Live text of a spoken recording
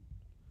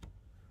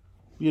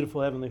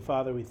Beautiful Heavenly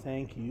Father, we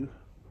thank you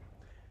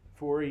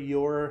for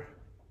your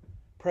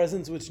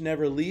presence which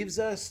never leaves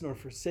us nor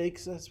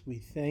forsakes us. We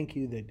thank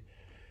you that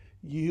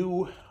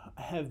you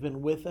have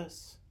been with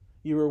us.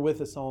 You were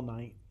with us all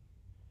night.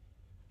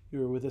 You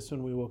were with us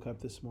when we woke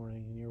up this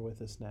morning, and you're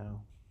with us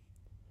now.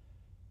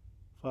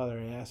 Father,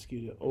 I ask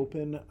you to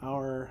open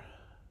our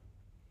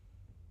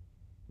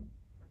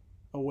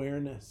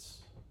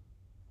awareness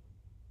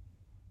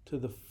to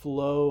the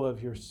flow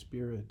of your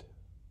Spirit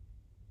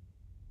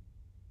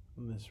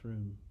in this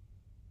room.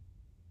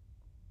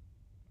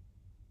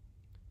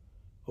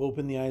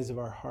 Open the eyes of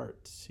our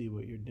heart to see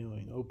what you're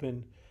doing.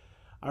 Open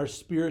our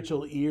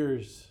spiritual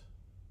ears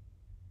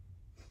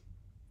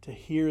to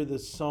hear the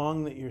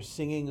song that you're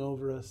singing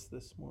over us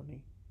this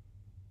morning.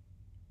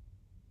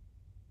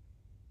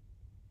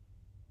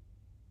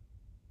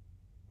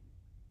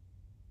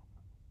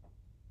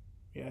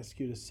 We ask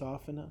you to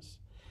soften us.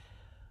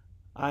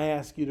 I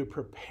ask you to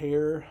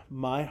prepare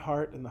my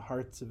heart and the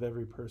hearts of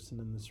every person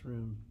in this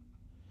room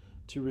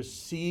to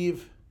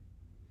receive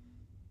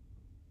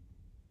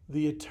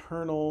the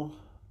eternal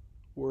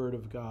Word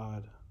of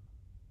God,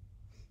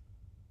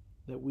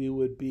 that we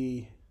would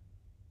be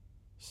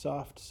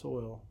soft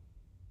soil.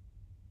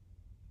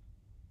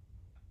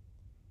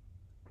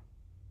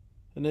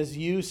 And as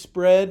you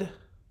spread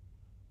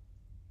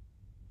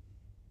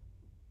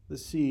the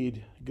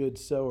seed, good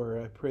sower,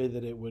 I pray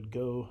that it would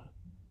go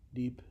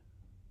deep,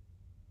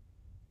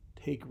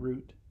 take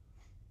root,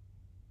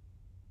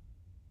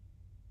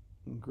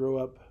 and grow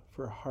up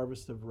for a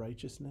harvest of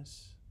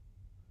righteousness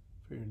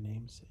for your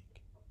name's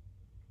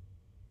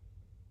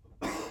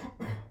sake.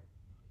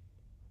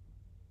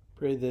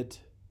 Pray that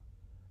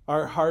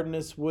our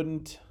hardness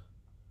wouldn't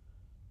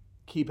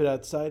keep it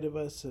outside of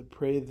us. I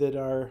pray that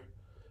our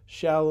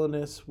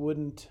shallowness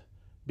wouldn't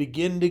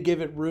begin to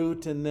give it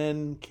root and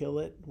then kill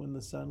it when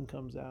the sun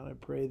comes out. I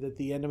pray that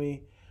the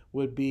enemy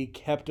would be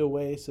kept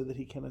away so that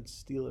he cannot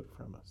steal it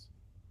from us.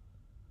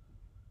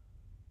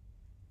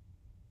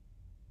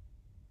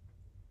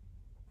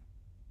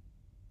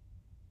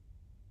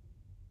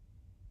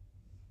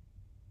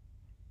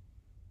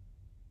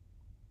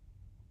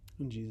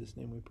 In Jesus'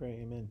 name we pray,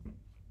 amen.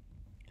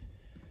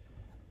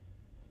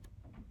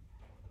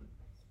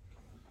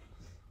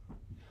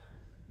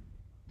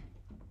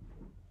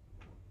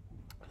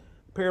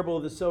 The parable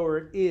of the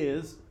sower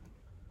is,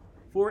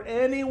 for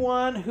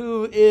anyone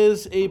who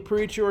is a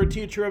preacher or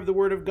teacher of the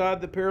Word of God,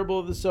 the parable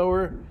of the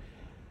sower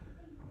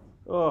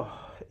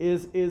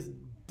is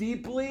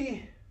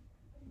deeply,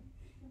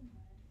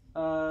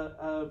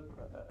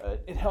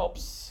 it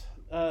helps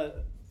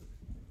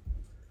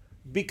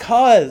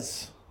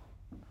because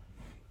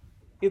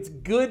it's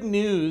good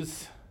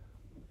news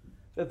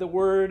that the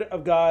Word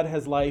of God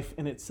has life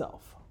in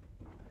itself.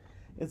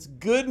 It's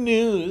good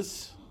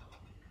news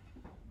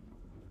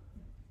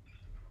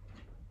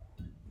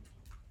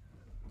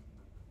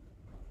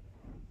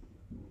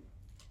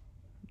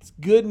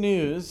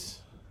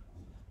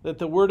that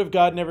the Word of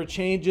God never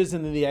changes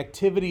and that the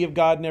activity of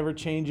God never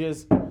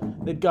changes,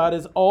 that God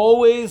is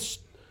always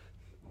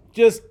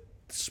just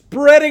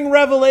spreading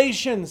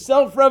revelation,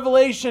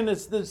 self-revelation.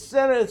 It's the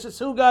center. It's just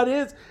who God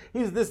is.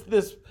 He's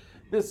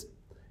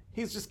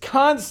he's just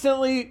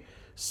constantly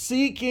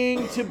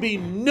seeking to be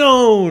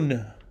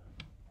known.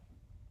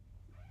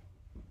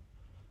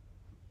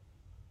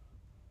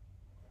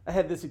 I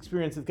had this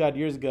experience with God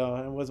years ago,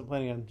 and I wasn't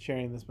planning on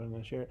sharing this, but I'm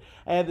going to share it.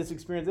 I had this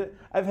experience that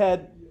I've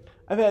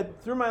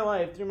had through my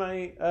life, through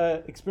my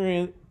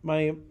experience,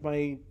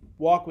 my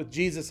walk with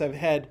Jesus. I've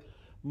had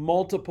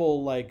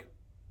multiple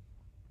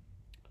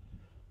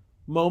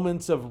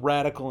moments of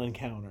radical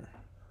encounter.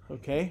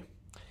 Okay,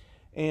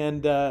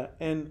 and I've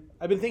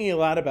been thinking a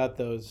lot about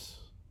those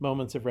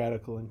moments of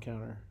radical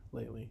encounter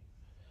lately.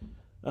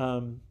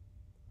 As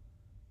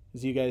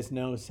you guys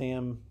know,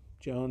 Sam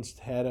Jones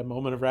had a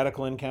moment of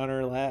radical encounter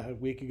a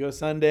week ago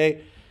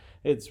Sunday.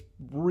 It's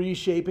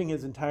reshaping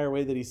his entire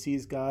way that he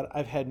sees God.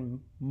 I've had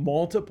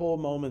multiple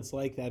moments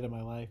like that in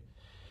my life.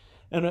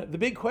 And the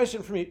big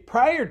question for me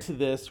prior to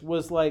this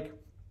was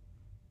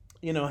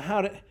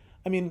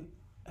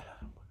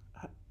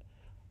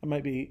I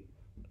might be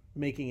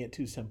making it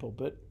too simple,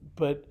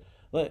 but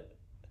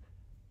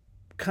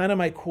kind of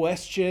my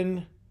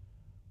question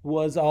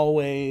was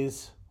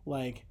always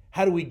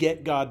how do we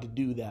get God to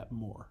do that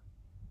more?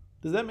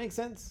 Does that make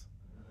sense?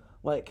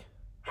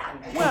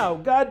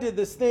 Wow, God did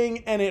this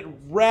thing and it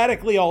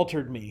radically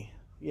altered me.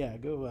 Yeah,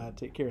 go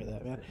take care of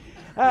that, man.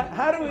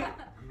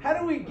 How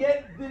do we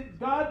get that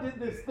God did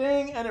this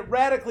thing and it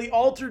radically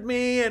altered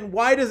me, and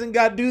why doesn't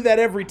God do that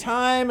every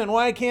time, and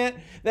why can't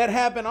that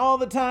happen all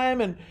the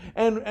time, and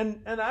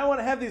I want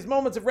to have these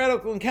moments of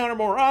radical encounter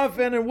more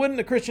often, and wouldn't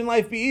the Christian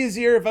life be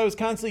easier if I was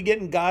constantly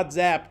getting God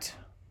zapped?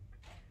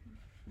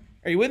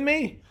 Are you with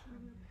me?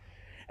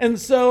 And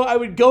so I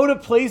would go to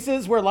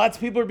places where lots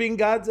of people are being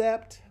God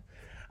zapped.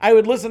 I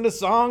would listen to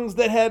songs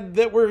that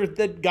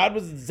God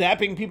was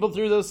zapping people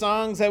through those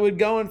songs. I would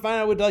go and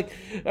find.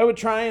 I would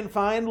try and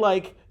find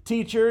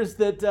teachers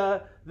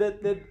that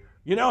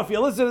if you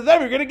listen to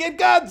them, you're going to get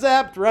God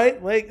zapped,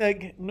 right?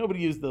 Like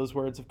nobody used those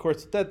words, of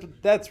course.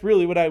 That's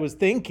really what I was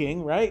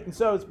thinking, right? And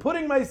so I was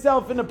putting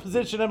myself in a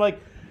position, I'm like,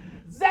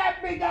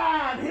 zap me,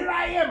 God, here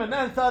I am. And then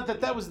I thought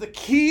that was the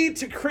key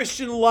to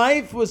Christian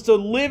life, was to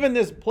live in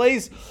this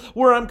place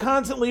where I'm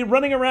constantly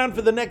running around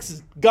for the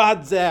next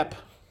God zap.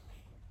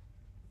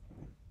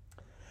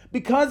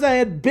 Because I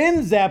had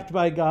been zapped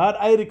by God,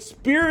 I had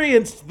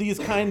experienced these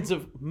kinds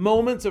of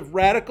moments of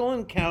radical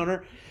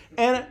encounter,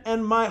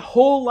 and my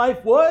whole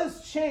life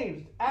was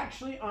changed.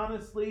 Actually,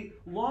 honestly,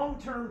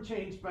 long-term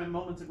changed by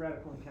moments of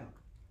radical encounter.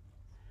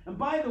 And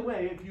by the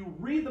way, if you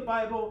read the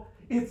Bible,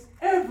 it's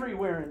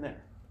everywhere in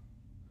there.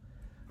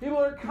 People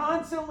are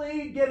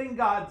constantly getting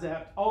God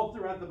zapped all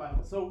throughout the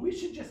Bible. So we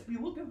should just be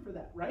looking for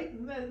that, right?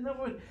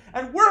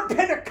 And we're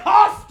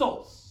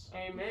Pentecostals.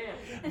 Amen.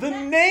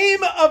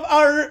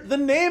 The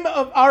name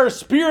of our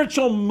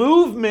spiritual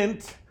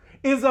movement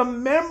is a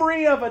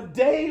memory of a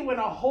day when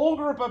a whole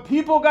group of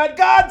people got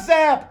God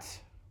zapped.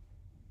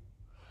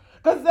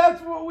 Because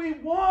that's what we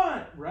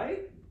want,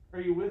 right? Are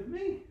you with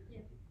me? Yeah.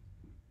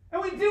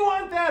 And we do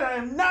want that. I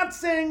am not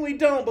saying we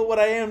don't, but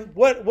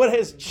what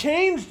has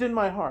changed in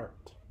my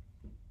heart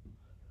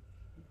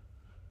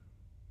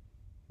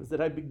is that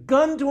I've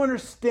begun to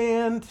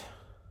understand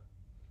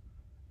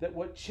that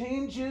what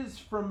changes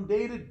from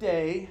day to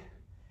day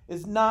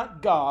is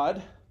not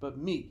God, but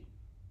me.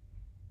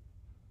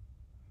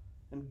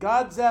 And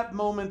God zap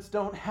moments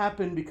don't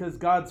happen because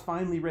God's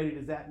finally ready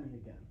to zap me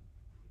again.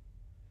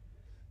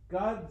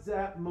 God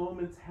zap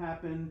moments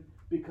happen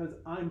because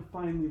I'm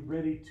finally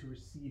ready to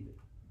receive it.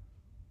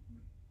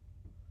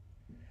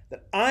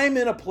 That I'm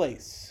in a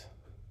place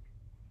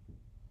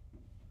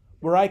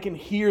where I can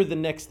hear the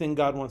next thing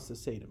God wants to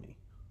say to me.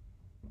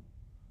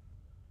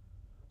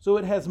 So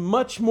it has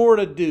much more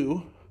to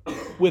do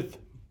with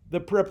the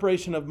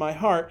preparation of my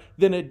heart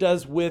than it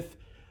does with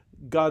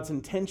God's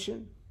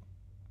intention,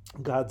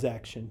 God's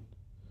action.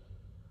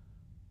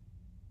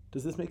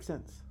 Does this make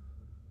sense?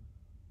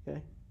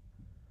 Okay?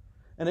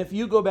 And if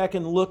you go back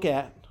and look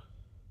at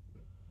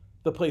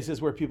the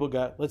places where people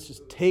got,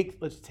 let's take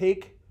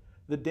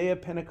the day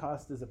of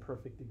Pentecost as a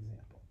perfect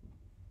example.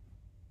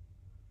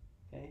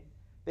 Okay?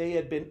 They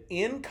had been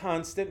in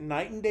constant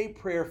night and day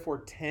prayer for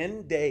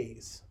 10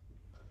 days.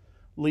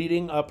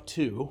 Leading up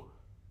to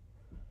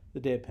the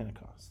day of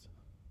Pentecost.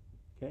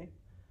 Okay?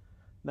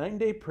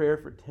 9-day prayer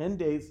for 10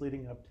 days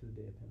leading up to the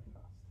day of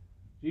Pentecost.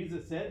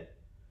 Jesus said,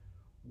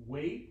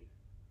 wait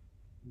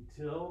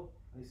until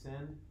I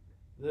send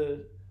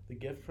the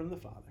gift from the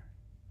Father.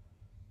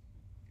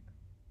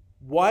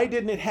 Why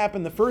didn't it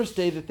happen the first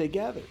day that they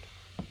gathered?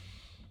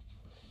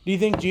 Do you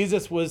think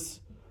Jesus was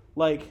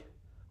like,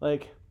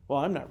 well,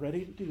 I'm not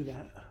ready to do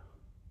that?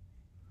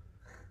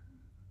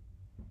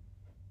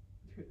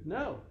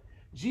 No.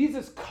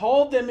 Jesus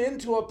called them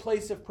into a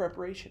place of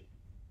preparation.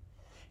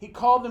 He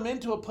called them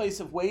into a place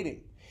of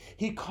waiting.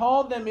 He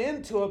called them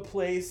into a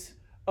place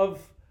of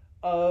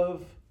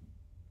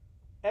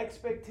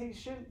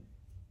expectation,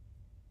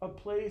 a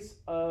place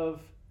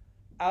of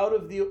out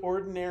of the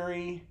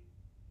ordinary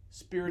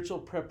spiritual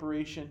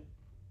preparation.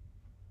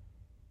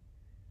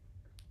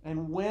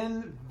 And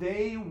when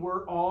they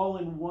were all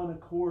in one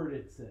accord,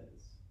 it says.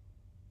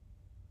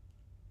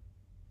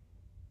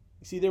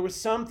 You see, there was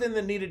something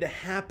that needed to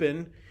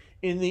happen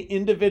in the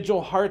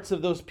individual hearts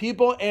of those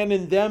people and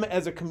in them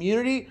as a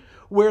community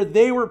where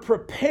they were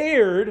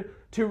prepared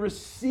to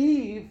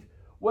receive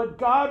what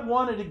God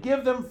wanted to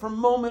give them from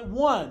moment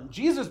one.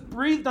 Jesus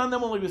breathed on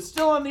them when he was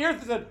still on the earth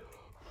and said,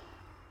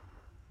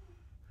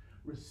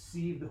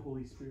 receive the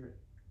Holy Spirit.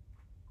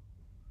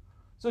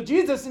 So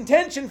Jesus'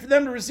 intention for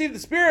them to receive the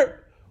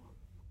Spirit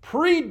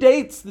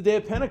predates the day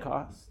of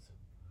Pentecost.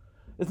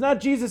 It's not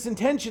Jesus'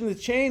 intention that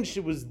changed,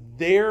 it was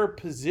their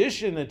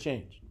position that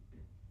changed.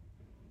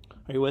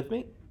 Are you with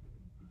me?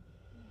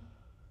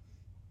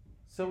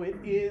 So it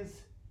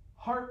is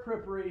heart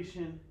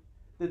preparation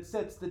that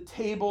sets the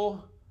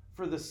table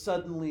for the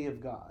suddenly of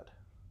God.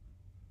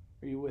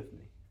 Are you with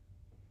me?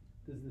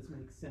 Does this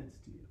make sense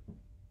to you?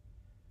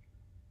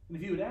 And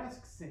if you would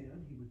ask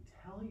Sam, he would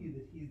tell you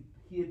that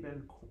he had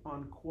been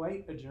on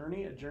quite a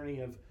journey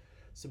of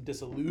some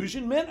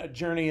disillusionment, a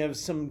journey of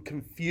some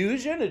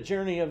confusion, a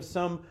journey of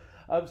some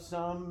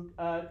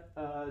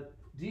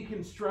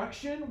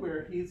deconstruction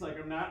where he's like,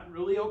 I'm not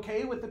really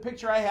okay with the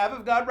picture I have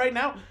of God right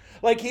now.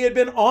 Like he'd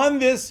been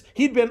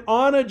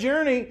on a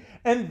journey,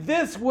 and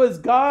this was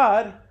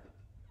God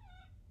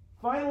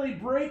finally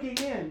breaking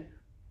in.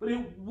 But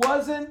it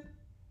wasn't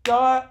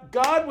God.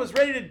 God was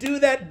ready to do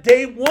that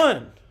day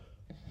one.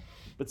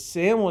 But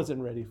Sam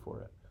wasn't ready for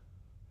it.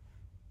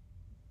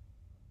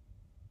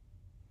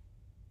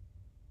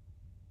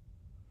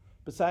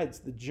 Besides,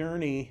 the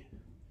journey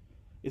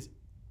is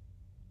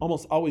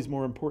almost always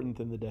more important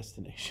than the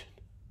destination.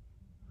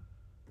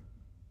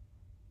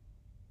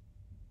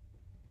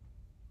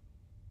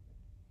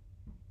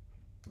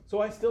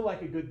 So I still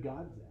like a good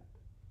God zap,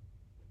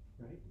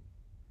 right?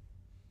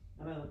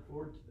 And I look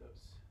forward to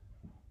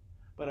those.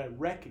 But I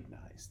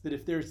recognize that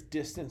if there's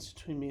distance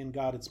between me and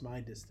God, it's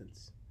my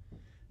distance.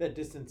 That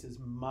distance is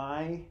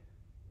my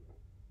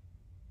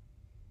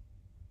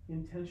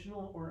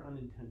intentional or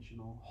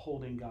unintentional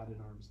holding God at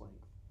arm's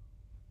length.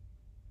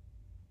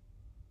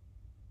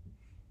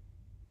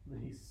 That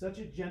he's such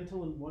a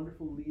gentle and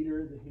wonderful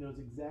leader that he knows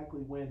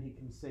exactly when he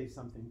can say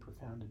something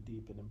profound and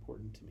deep and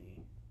important to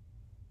me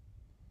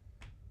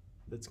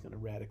that's going to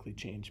radically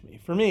change me.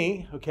 For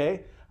me,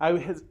 okay, I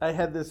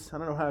had this, I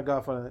don't know how I got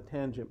off on that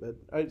tangent, but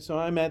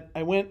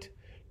I went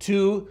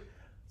to,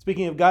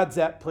 speaking of God's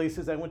app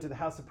places, I went to the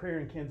House of Prayer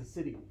in Kansas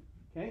City,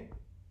 okay?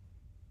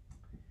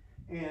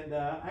 And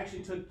I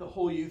actually took the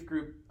whole youth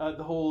group,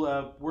 the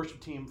whole worship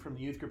team from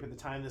the youth group at the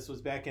time. This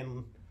was back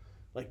in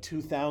like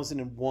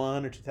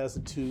 2001 or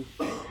 2002.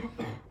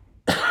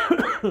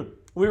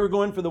 We were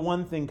going for the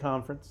One Thing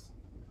conference,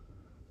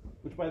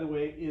 which, by the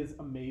way, is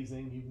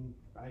amazing.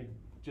 I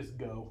just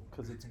go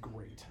because it's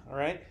great. All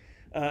right,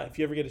 if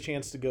you ever get a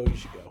chance to go, you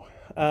should go.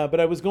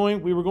 But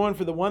we were going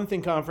for the One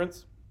Thing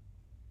conference,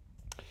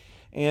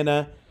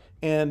 and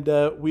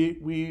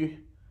we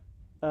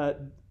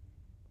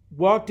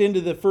walked into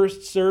the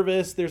first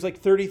service. There's like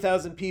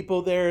 30,000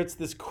 people there. It's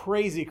this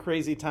crazy,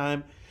 crazy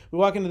time. We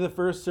walk into the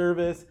first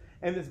service,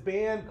 and this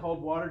band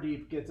called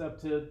Waterdeep gets up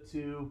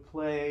to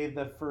play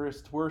the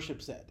first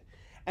worship set.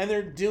 And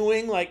they're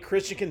doing like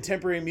Christian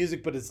contemporary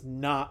music, but it's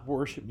not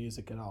worship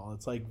music at all.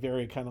 It's like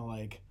very kind of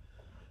like,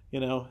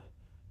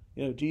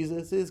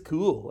 Jesus is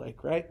cool,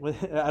 like, right?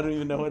 I don't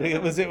even know what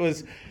it was.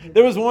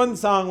 There was one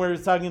song where it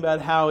was talking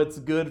about how it's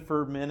good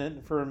for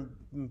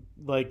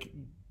like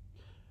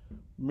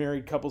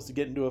married couples to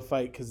get into a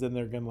fight because then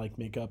they're gonna like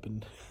make up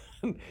and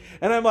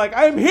I'm like,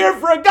 I'm here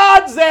for a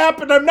God zap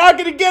and I'm not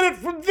gonna get it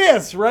from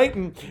this, right?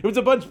 And it was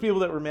a bunch of people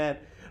that were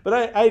mad,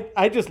 but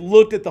I just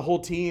looked at the whole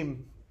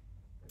team,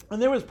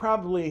 and there was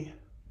probably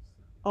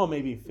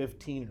maybe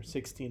 15 or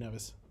 16 of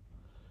us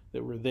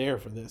that were there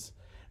for this,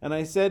 and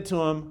I said to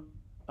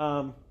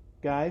them,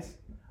 guys,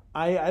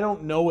 I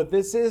don't know what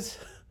this is,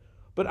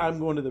 but I'm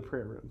going to the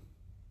prayer room.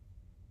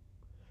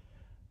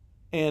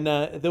 And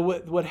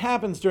what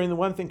happens during the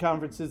One Thing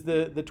conference is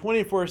the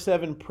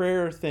 24/7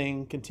 prayer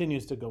thing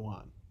continues to go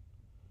on.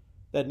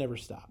 That never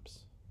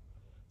stops.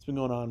 It's been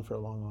going on for a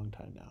long, long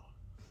time now.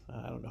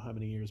 I don't know how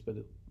many years, but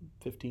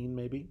 15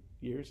 maybe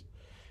years.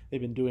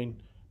 They've been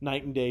doing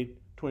night and day,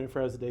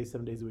 24 hours a day,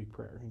 7 days a week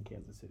prayer in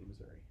Kansas City,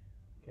 Missouri.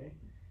 Okay,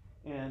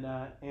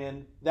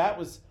 and that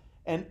was,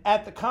 and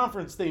at the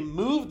conference they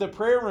moved the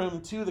prayer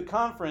room to the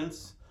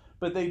conference,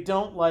 but they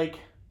don't like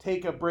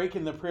take a break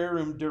in the prayer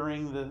room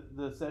during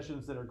the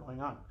sessions that are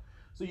going on.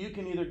 So you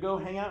can either go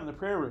hang out in the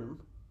prayer room,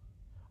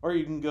 or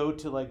you can go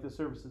to like the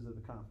services of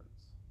the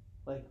conference.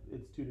 Like,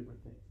 it's two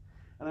different things.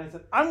 And I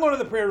said, I'm going to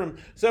the prayer room.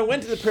 So I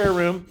went to the prayer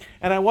room,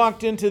 and I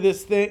walked into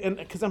this thing, and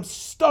because I'm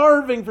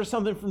starving for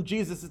something from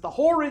Jesus. It's the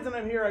whole reason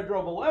I'm here. I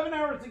drove 11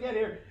 hours to get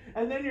here,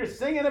 and then you're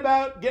singing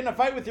about getting a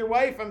fight with your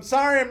wife. I'm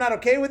sorry, I'm not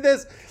okay with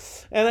this.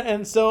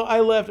 And so I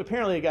left.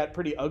 Apparently, it got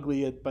pretty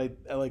ugly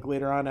like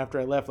later on after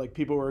I left. Like,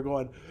 people were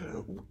going,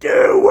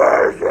 do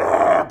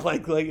worship!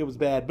 Like it was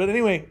bad. But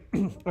anyway,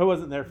 I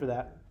wasn't there for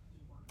that.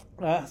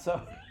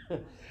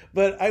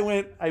 But I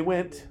went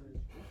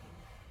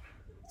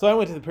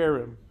to the prayer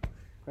room,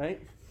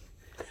 right?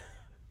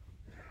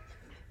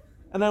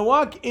 And I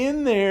walk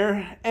in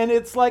there, and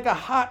it's like a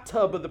hot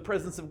tub of the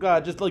presence of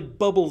God, just like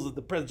bubbles of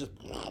the presence. Just,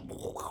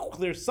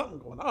 there's something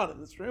going on in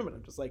this room, and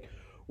I'm just like,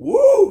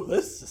 woo,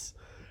 this is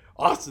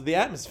awesome. The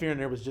atmosphere in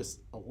there was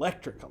just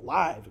electric,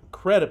 alive,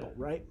 incredible,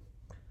 right?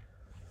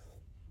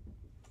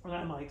 And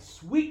I'm like,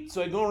 sweet.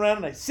 So I go around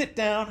and I sit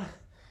down, and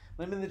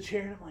I'm in the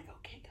chair, and I'm like,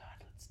 okay,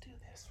 God, let's do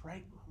this,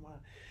 right?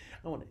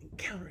 I want to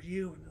encounter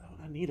you.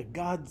 I need a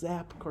God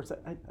zap. Of course,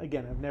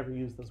 I've never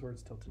used those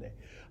words till today,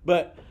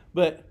 but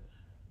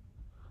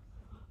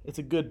it's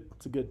a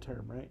good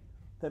term, right?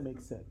 That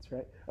makes sense,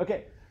 right?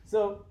 Okay,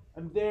 so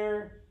I'm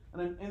there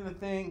and I'm in the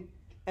thing,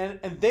 and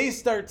they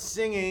start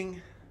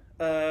singing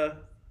the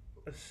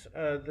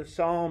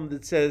psalm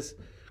that says,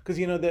 because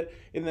you know that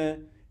in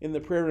the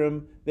prayer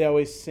room they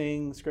always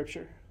sing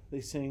scripture. They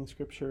sing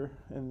scripture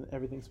and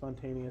everything's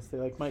spontaneous.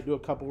 They might do a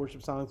couple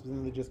worship songs, but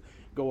then they just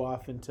go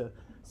off into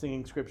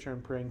singing scripture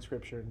and praying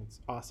scripture, and it's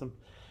awesome.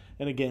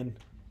 And again,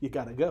 you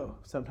gotta go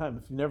sometime.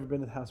 If you've never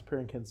been to the House of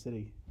Prayer in Kansas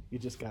City, you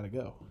just gotta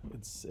go.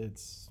 It's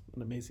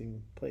an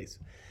amazing place.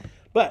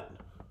 But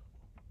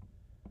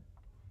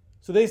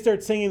so they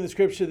start singing the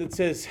scripture that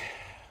says,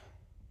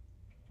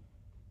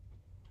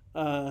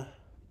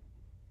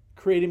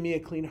 create in me a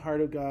clean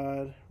heart, O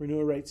God, renew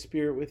a right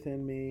spirit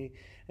within me.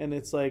 And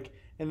it's like,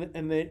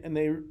 and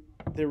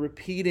they're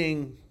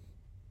repeating,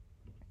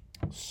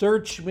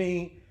 search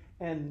me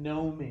and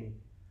know me.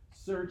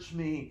 Search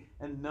me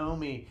and know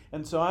me.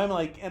 And so I'm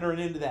like entering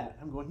into that.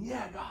 I'm going,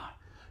 yeah, God,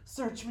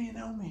 search me and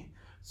know me.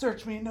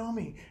 Search me and know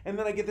me. And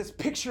then I get this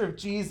picture of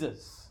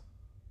Jesus.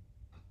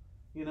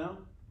 You know?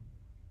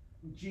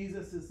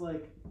 Jesus is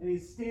like, and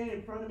he's standing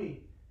in front of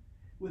me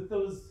with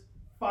those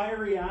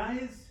fiery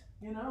eyes.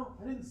 You know?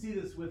 I didn't see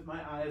this with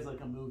my eyes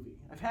like a movie.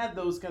 I've had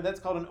those that's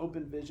called an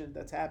open vision.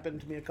 That's happened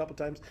to me a couple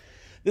times.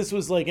 This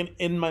was like an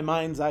in my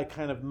mind's eye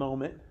kind of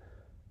moment.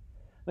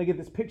 And I get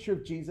this picture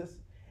of Jesus,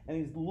 and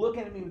he's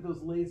looking at me with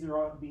those laser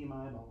beam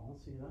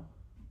eyeballs,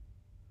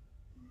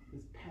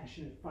 this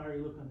passionate,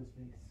 fiery look on his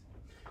face.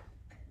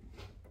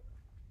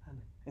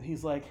 And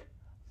he's like,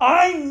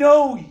 I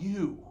know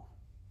you.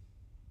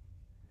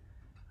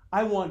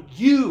 I want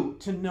you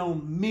to know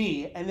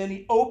me. And then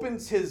he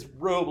opens his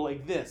robe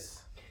like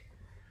this,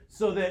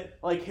 so that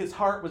like his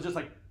heart was just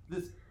like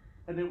this,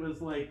 and it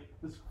was like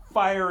this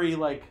fiery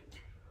like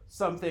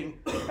something,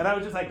 and I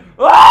was just like,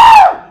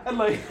 ah! And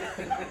like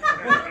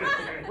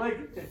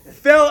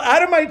fell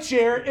out of my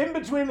chair in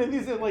between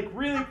these like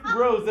really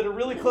rows that are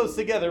really close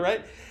together,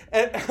 right?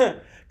 And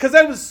because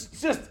I was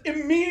just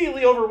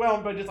immediately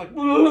overwhelmed by just like, and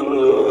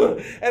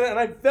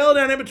I fell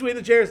down in between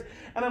the chairs,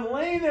 and I'm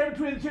laying there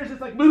between the chairs just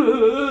like,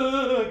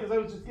 because I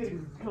was just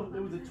getting, it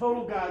was a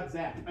total God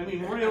zap. I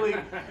mean, really,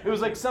 it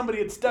was like somebody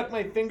had stuck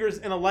my fingers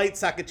in a light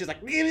socket, just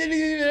like,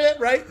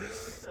 right?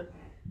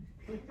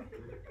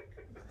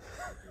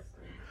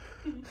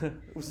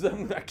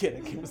 I'm not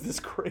kidding. It was this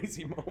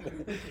crazy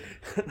moment.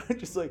 And I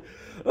just like,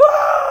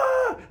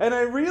 ah! And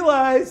I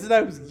realized that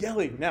I was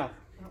yelling. Now,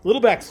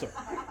 little backstory.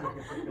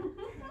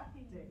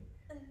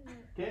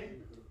 Okay,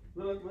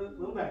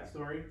 little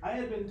backstory. I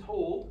had been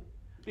told,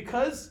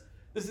 because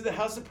this is the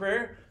house of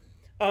prayer,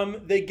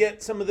 they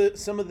get some of the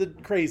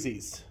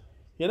crazies.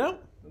 You know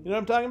what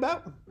I'm talking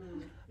about?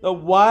 The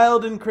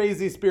wild and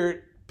crazy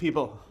spirit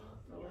people.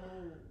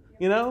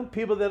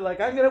 People that are like,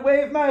 I'm going to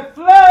wave my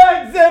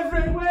flags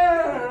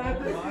everywhere.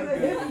 I'm just going to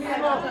hit people.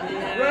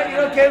 Right?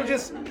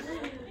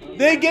 Okay,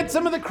 they get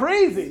some of the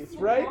crazies,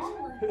 right?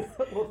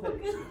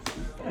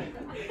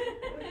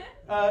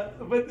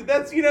 But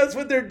that's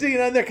what they're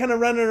doing. They're kind of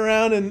running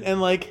around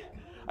and like,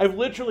 I've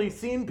literally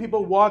seen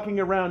people walking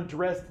around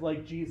dressed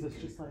like Jesus,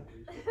 just like,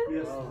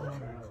 yes,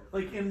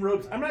 like in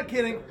robes. I'm not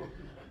kidding.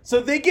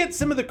 So they get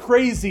some of the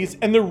crazies,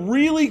 and they're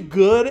really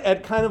good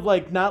at kind of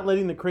like not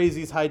letting the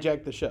crazies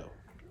hijack the show.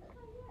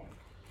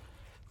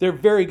 They're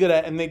very good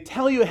at it, and they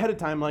tell you ahead of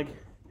time, like,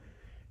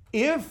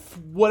 if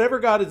whatever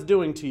God is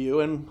doing to you,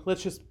 and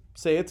let's just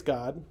say it's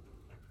God,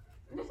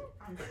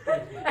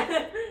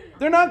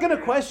 they're not going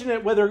to question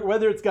it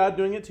whether it's God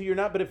doing it to you or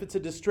not, but if it's a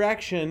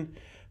distraction,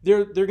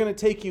 they're going to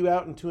take you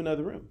out into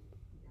another room.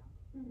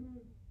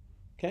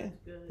 Okay?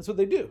 That's what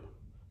they do.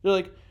 They're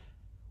like,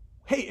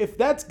 hey, if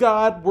that's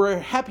God, we're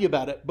happy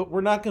about it, but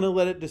we're not going to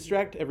let it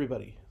distract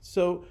everybody.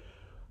 So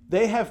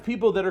they have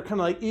people that are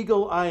kind of like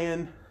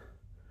eagle-eyeing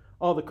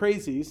all the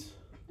crazies,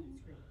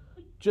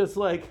 just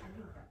like,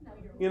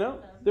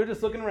 they're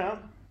just looking around,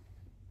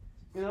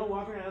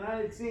 walking around. I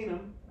had seen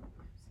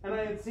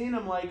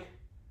them, like,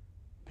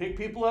 pick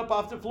people up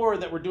off the floor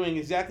that were doing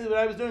exactly what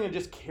I was doing and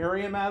just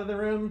carry them out of the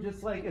room,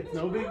 just like it's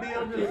no big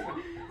deal.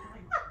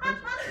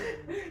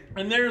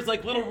 And there's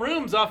like little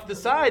rooms off the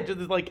side, just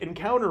like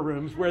encounter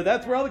rooms, where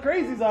that's where all the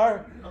crazies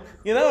are.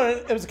 And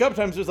it was a couple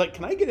times it was like,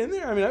 can I get in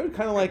there? I mean, I would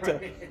kind of like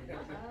to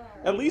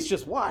at least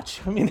just watch.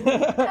 I mean,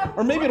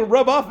 or maybe it'll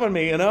rub off on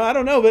me, I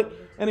don't know. But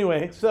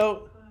anyway,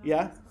 so,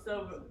 yeah.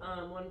 So,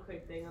 one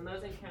quick thing. On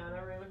those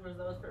encounter rooms,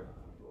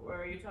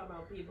 were you talking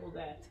about people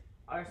that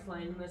are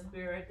slain in the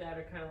spirit, that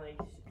are kind of like,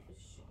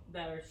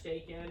 that are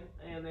shaken?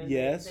 And then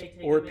yes, they take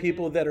or them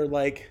people into... that are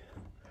like,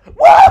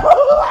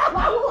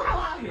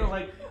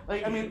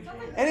 I mean,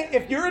 and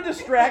if you're a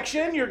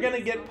distraction, you're going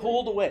to get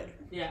pulled away.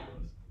 Yeah.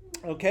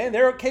 Okay,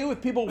 they're okay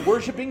with people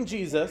worshiping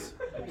Jesus.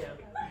 Yeah.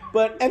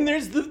 And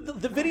there's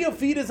the video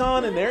feed is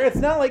on in there. It's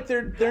not like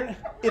they're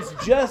it's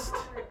just,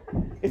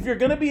 if you're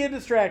going to be a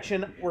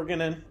distraction, we're going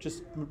to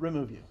just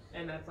remove you.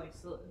 And that's like,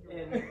 so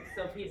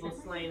people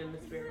slain in the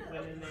spirit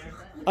went in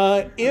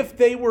there? If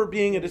they were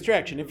being a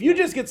distraction. If you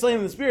just get slain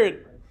in the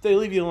spirit, they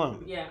leave you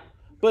alone. Yeah.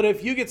 But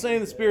if you get slain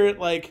in the spirit,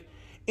 like,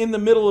 in the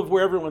middle of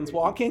where everyone's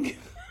walking,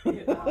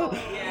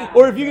 yeah.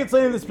 Or if you get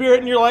slain in the spirit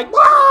and you're like,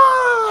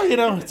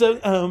 ah! So,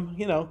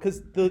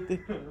 because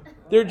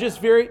they're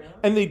just very,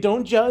 and they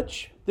don't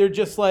judge. They're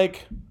just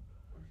like,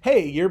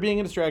 hey, you're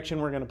being a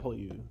distraction. We're going to pull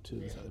you to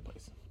this other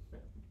place.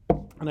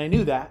 And I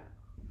knew that.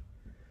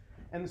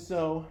 And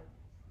so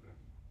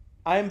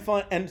I'm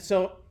fun. And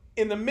so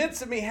in the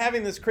midst of me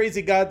having this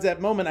crazy God zap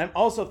moment, I'm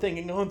also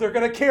thinking, oh, they're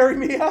going to carry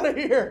me out of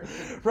here.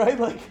 Right?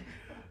 Like,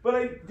 but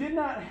I did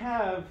not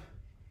have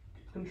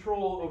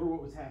control over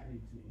what was happening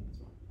to me.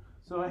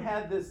 So I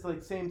had this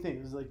like same thing.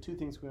 It was like two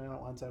things going on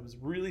at once. I was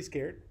really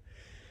scared.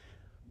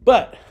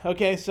 But,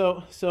 okay,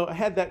 so I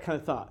had that kind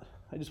of thought.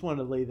 I just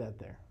wanted to lay that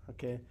there,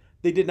 okay?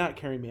 They did not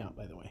carry me out,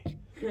 by the way.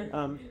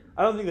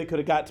 I don't think they could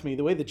have got to me.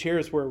 The way the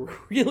chairs were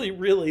really,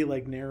 really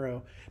like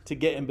narrow to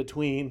get in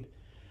between.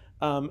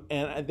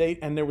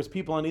 And there was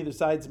people on either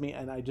sides of me,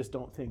 and I just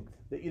don't think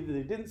that either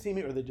they didn't see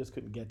me or they just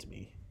couldn't get to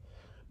me.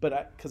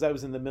 But because I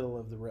was in the middle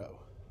of the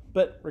row.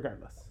 But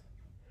regardless.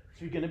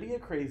 If you're going to be a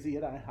crazy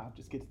at IHOP,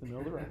 just get to the middle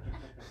of the row.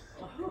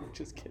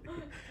 Just kidding.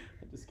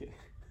 I'm just kidding.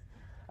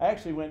 I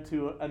actually went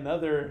to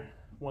another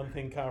One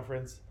Thing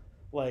conference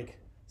like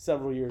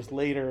several years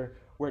later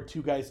where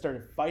two guys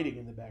started fighting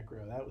in the back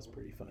row. That was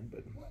pretty fun.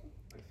 But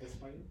Like fist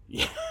fighting?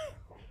 yeah.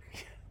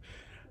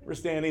 we're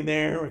standing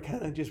there, we're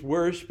kind of just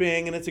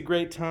worshiping, and it's a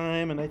great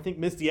time. And I think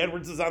Misty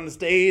Edwards is on the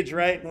stage,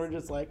 right? And we're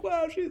just like,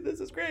 wow,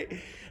 this is great.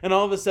 And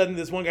all of a sudden,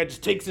 this one guy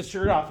just takes his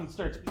shirt off and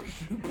starts.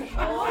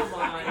 Oh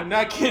my! I'm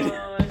not kidding.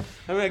 gosh.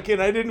 I'm not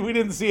kidding. We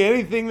didn't see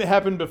anything that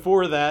happened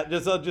before that.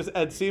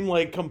 It seemed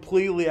like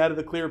completely out of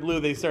the clear blue.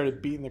 They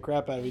started beating the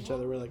crap out of each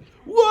other. We're like,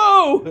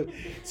 whoa!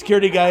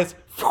 Security guys,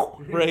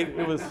 right?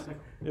 It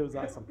was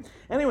awesome.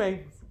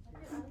 Anyway,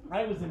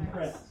 I was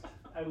impressed.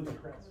 I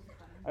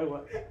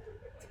was.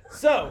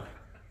 So,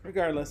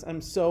 regardless,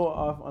 I'm so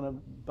off on a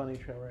bunny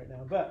trail right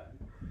now, but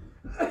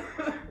I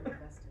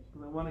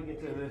want to get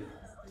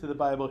to the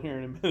Bible here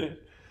in a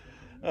minute.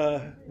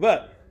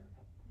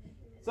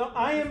 So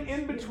I am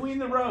in between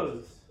the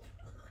rows,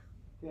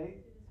 okay,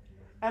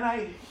 and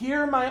I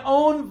hear my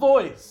own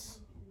voice,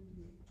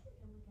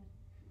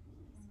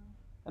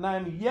 and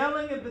I'm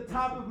yelling at the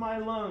top of my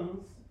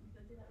lungs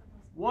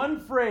one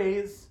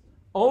phrase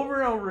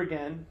over and over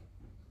again,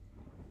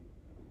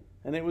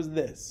 and it was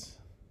this: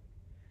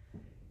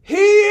 He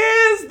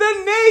is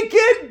the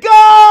naked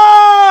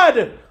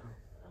God!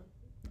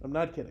 I'm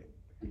not kidding.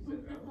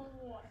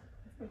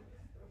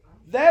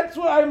 That's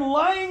what I'm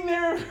lying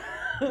there,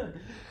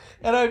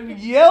 and I'm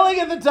yelling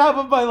at the top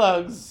of my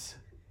lungs.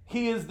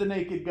 He is the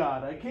naked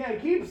God. I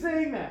keep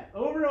saying that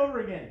over and over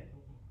again.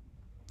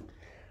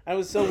 I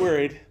was so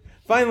worried.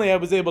 Finally, I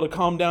was able to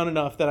calm down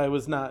enough that I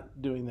was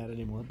not doing that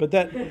anymore. But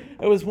it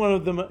was one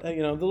of them.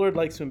 The Lord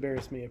likes to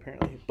embarrass me,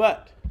 apparently.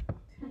 But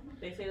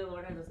They say the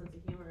Lord has a sense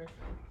of humor.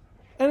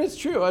 and it's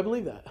true. I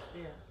believe that.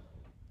 Yeah.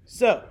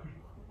 So,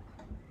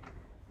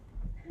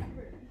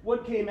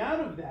 what came out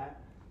of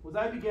that was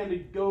I began to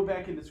go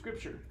back into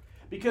Scripture.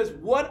 Because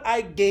what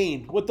I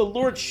gained, what the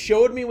Lord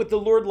showed me, what the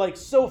Lord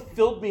so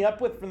filled me up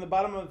with from the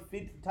bottom of my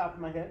feet to the top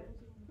of my head,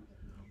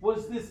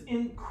 was this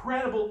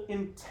incredible,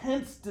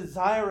 intense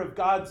desire of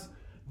God's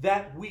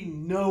that we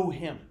know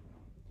Him.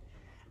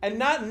 And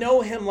not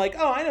know Him like,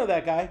 oh, I know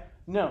that guy.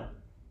 No.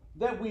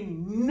 That we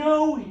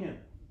know Him.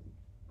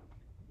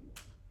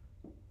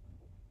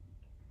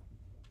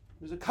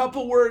 There's a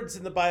couple words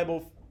in the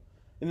Bible,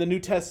 in the New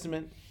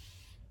Testament,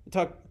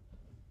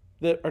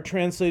 that are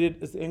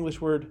translated as the English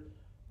word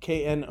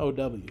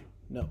K-N-O-W.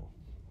 No.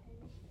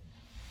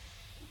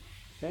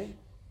 Okay?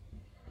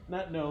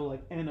 Not no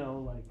like N-O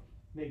like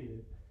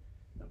negative.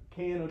 No.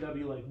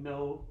 K-N-O-W like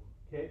no.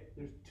 Okay?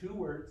 There's two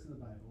words in the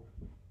Bible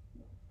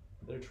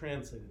that are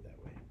translated that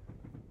way.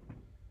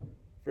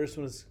 First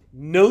one is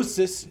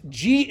gnosis,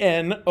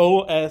 G-N-O-S-I-S.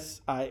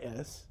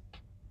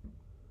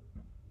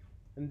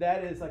 And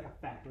that is like a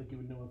fact, like you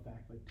would know a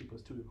fact, like 2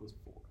 + 2 =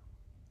 4.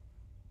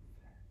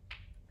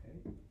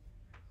 Okay?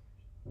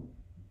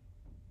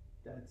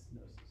 That's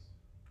gnosis.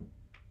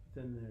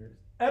 Then there's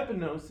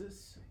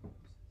epignosis,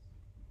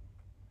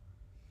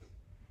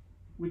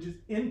 which is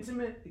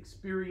intimate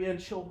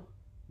experiential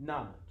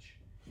knowledge.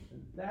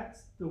 And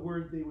that's the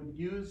word they would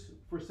use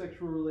for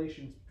sexual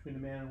relations between a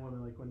man and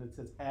woman, like when it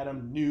says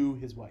Adam knew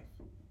his wife.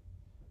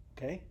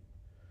 Okay?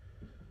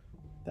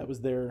 That was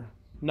their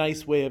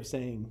nice way of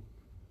saying,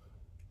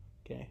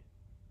 okay?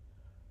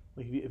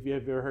 Like if you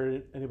have ever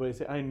heard anybody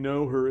say, I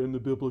know her in the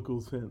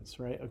biblical sense,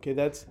 right? Okay,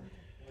 that's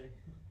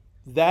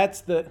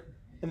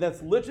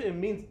literally, it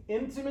means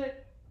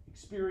intimate,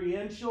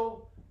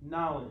 experiential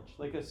knowledge.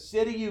 Like a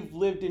city you've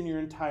lived in your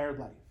entire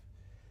life.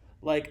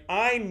 Like,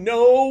 I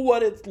know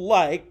what it's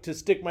like to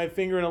stick my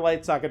finger in a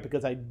light socket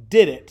because I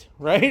did it,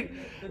 right?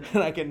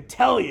 And I can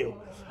tell you.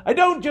 I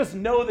don't just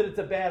know that it's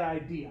a bad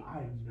idea.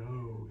 I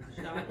know.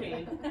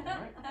 Shocking.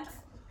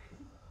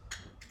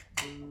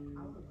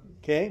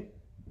 Okay?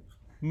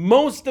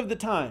 Most of the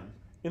time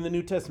in the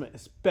New Testament,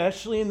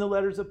 especially in the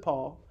letters of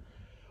Paul,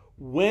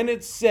 when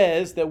it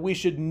says that we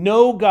should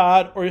know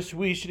God or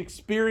we should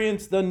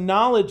experience the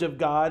knowledge of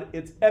God,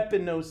 it's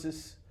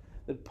epignosis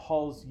that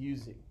Paul's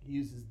using. He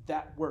uses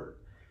that word.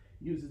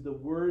 He uses the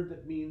word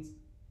that means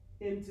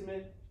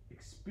intimate,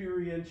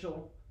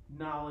 experiential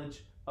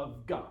knowledge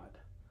of God.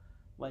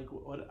 Like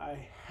what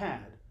I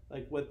had,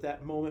 like what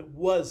that moment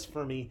was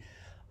for me.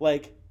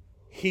 Like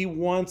he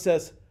wants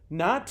us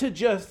not to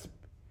just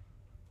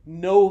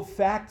know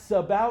facts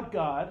about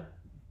God.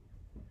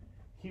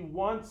 He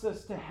wants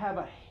us to have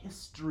a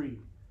history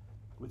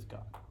with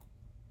God.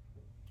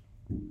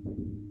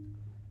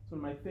 It's one of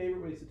my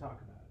favorite ways to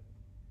talk about it.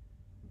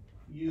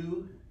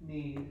 You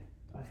need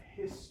a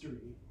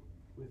history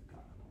with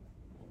God.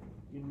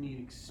 You need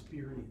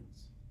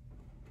experience.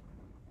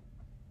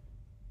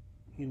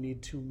 You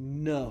need to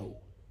know.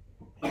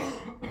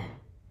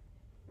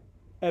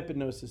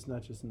 Epignosis,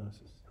 not just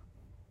gnosis.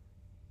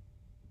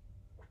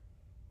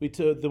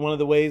 One of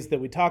the ways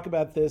that we talk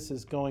about this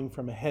is going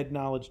from a head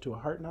knowledge to a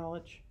heart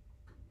knowledge.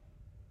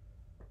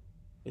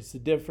 It's the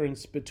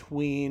difference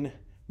between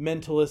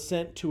mental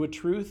assent to a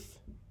truth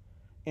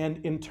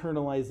and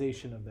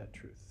internalization of that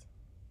truth.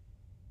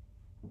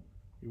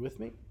 You with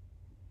me?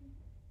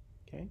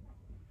 Okay.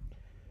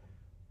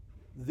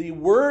 The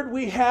word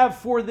we have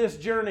for this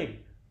journey,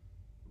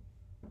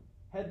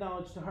 head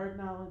knowledge to heart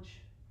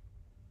knowledge,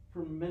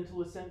 from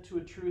mental assent to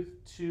a truth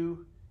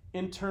to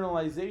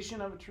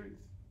internalization of a truth,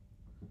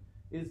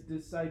 is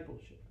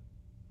discipleship.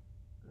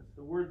 That's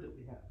the word that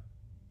we have.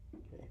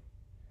 Okay.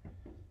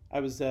 I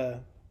was,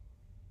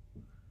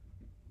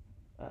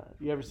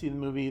 you ever see the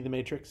movie The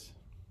Matrix?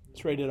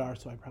 It's rated R,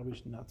 so I probably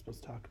should not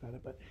supposed to talk about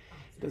it, but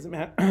it doesn't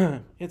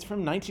matter. It's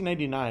from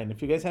 1999.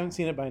 If you guys haven't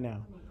seen it by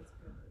now,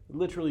 it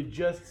literally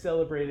just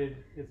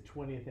celebrated its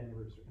 20th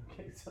anniversary.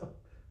 Okay, so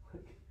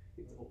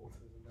it's old.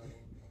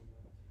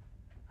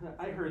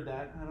 I heard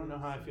that. I don't know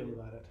how I feel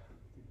about it.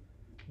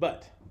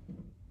 But,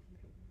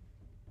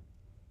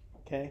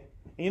 okay,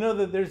 and you know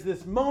that there's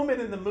this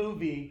moment in the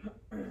movie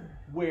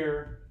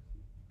where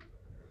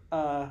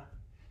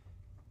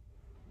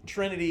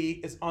Trinity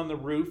is on the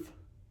roof,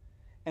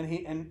 and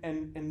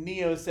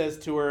Neo says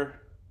to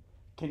her,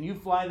 "Can you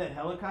fly that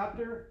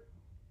helicopter?"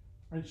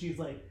 And she's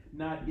like,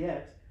 "Not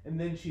yet." And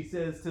then she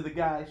says to the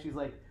guy, she's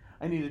like,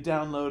 "I need to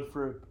download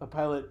for a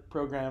pilot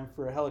program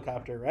for a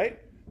helicopter, right?"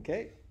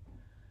 Okay.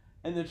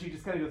 And then she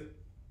just kind of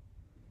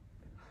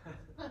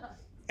goes,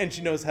 and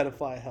she knows how to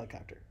fly a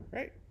helicopter,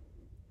 right?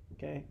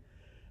 Okay.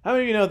 How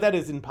many of you know that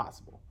is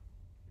impossible?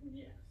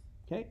 Yes.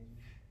 Okay.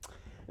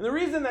 And the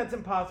reason that's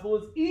impossible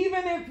is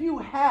even if you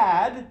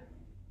had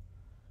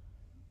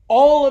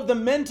all of the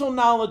mental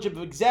knowledge of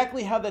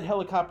exactly how that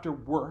helicopter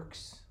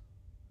works,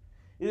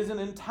 it is an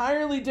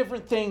entirely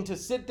different thing to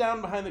sit down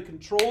behind the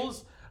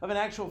controls of an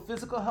actual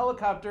physical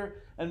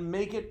helicopter and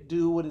make it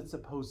do what it's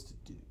supposed to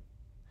do.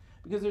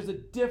 Because there's a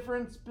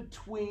difference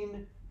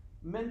between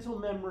mental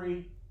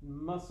memory and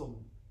muscle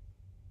memory.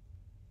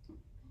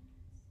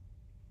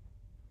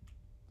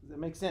 Does that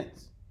make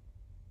sense?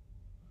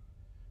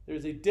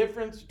 There's a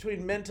difference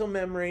between mental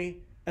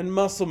memory and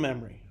muscle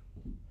memory.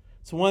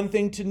 It's one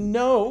thing to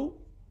know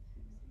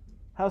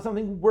how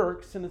something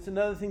works, and it's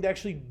another thing to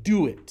actually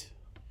do it.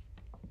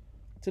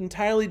 It's an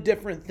entirely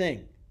different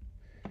thing.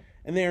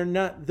 And they are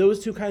not,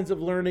 those two kinds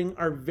of learning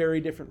are very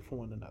different from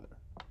one another.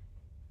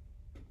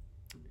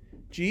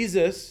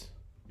 Jesus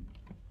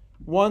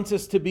wants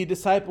us to be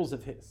disciples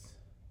of his.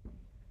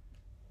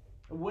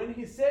 And when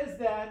he says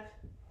that,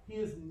 he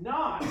is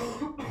not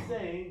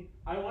saying,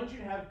 "I want you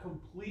to have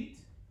complete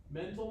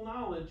mental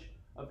knowledge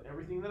of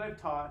everything that I've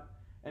taught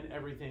and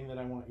everything that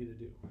I want you to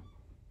do."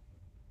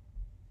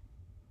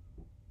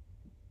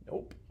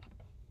 Nope.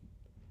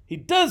 He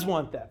does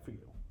want that for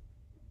you.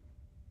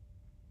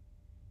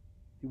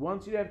 He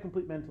wants you to have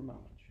complete mental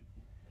knowledge.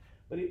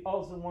 But he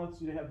also wants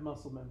you to have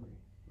muscle memory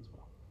as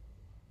well.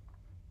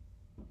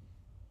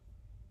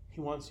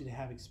 He wants you to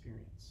have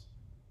experience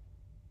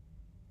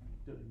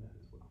doing that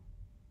as well.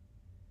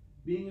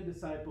 Being a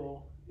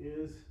disciple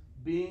is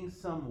being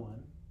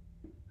someone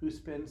who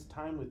spends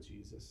time with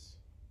Jesus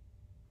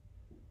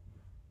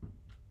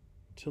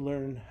to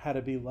learn how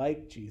to be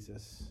like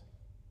Jesus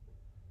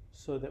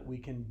so that we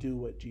can do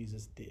what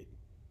Jesus did.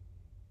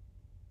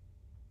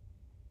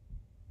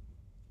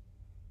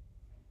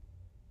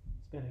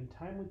 Spending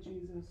time with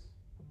Jesus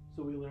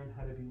so we learn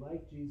how to be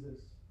like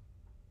Jesus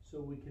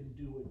so we can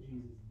do what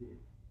Jesus did.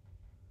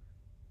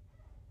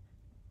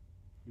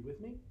 You with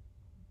me?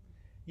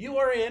 You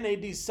are in a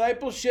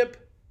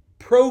discipleship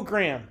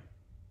program.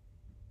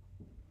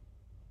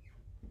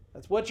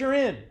 That's what you're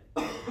in.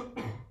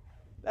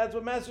 That's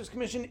what Master's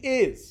Commission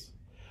is.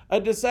 A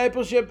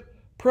discipleship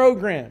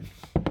program.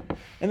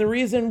 And the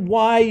reason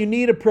why you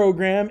need a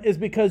program is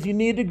because you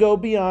need to go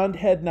beyond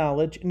head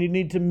knowledge and you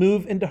need to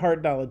move into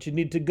heart knowledge. You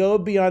need to go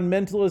beyond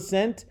mental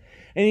assent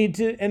and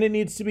it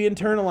needs to be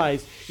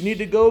internalized. You need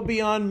to go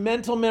beyond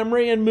mental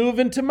memory and move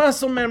into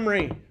muscle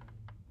memory.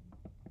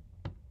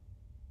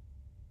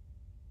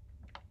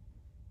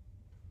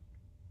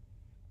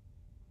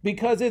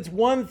 Because it's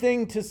one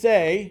thing to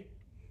say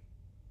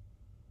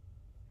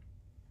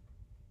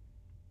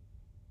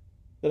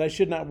that I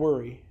should not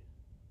worry,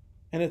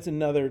 and it's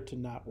another to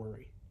not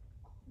worry.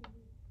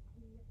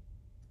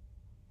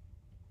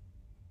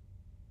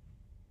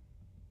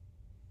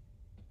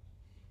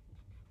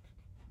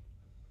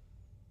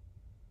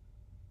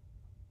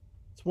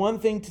 It's one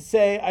thing to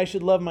say I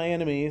should love my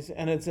enemies,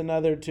 and it's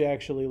another to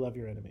actually love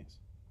your enemies.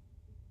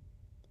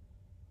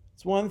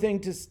 It's one thing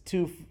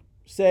to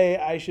say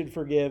I should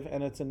forgive,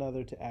 and it's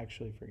another to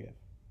actually forgive.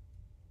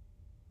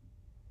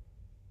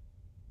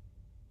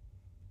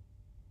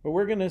 But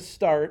we're going to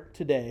start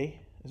today,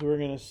 is we're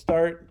going to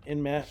start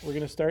in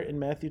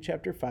Matthew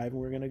chapter 5,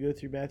 and we're going to go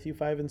through Matthew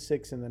 5 and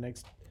 6 in the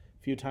next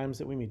few times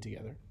that we meet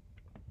together.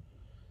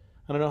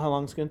 I don't know how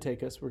long it's going to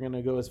take us. We're going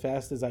to go as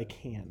fast as I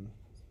can,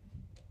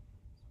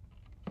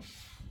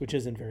 which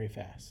isn't very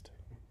fast.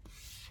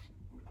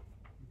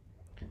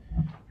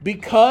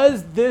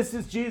 Because this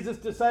is Jesus'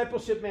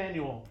 discipleship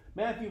manual.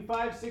 Matthew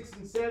 5, 6,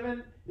 and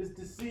 7 is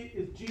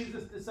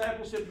Jesus'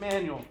 discipleship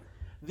manual.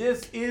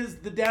 This is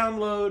the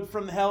download for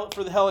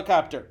the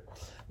helicopter.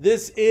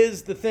 This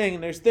is the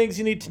thing. There's things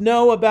you need to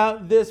know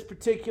about this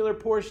particular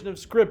portion of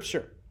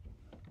Scripture.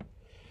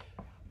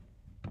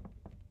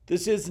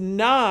 This is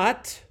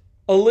not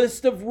a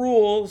list of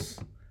rules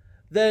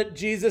that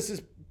Jesus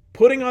is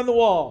putting on the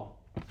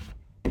wall.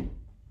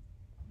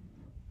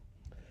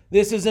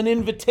 This is an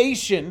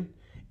invitation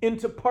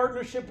into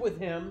partnership with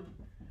him,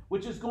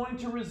 which is going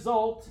to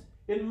result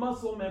in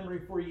muscle memory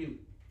for you.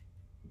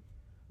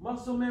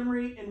 Muscle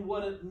memory in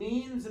what it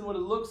means and what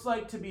it looks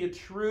like to be a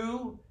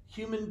true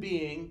human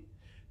being,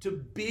 to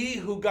be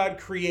who God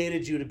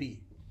created you to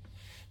be.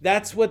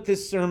 That's what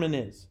this sermon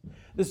is.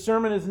 This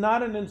sermon is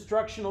not an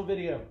instructional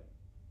video.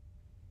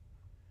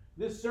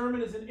 This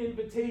sermon is an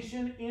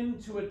invitation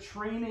into a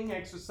training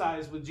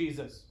exercise with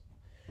Jesus.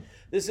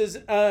 This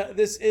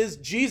is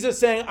Jesus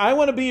saying, I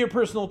want to be your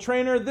personal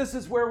trainer. This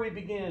is where we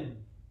begin.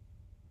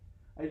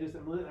 I'm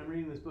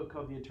reading this book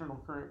called The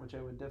Eternal Current, which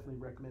I would definitely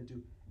recommend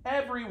to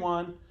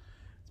everyone.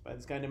 It's by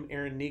this guy named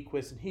Aaron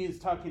Niequist, and he is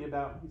talking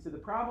about, he said, the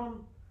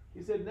problem,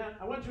 he said, now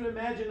I want you to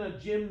imagine a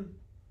gym,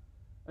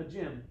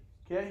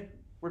 okay,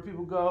 where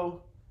people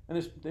go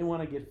and they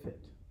want to get fit,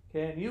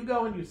 okay, and you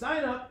go and you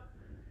sign up,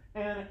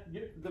 and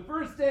the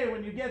first day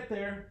when you get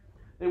there,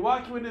 they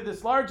walk you into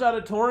this large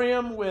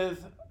auditorium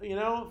with,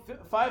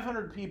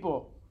 500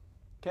 people,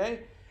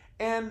 okay,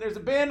 and there's a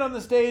band on the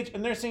stage,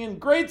 and they're singing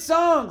great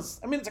songs.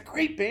 I mean, it's a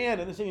great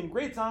band, and they're singing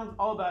great songs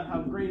all about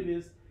how great it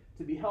is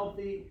to be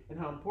healthy and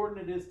how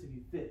important it is to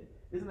be fit.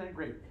 Isn't that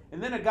great?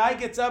 And then a guy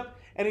gets up,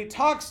 and he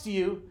talks to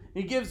you,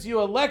 and he gives you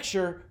a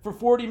lecture for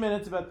 40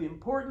 minutes about the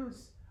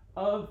importance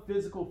of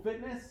physical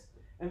fitness,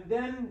 and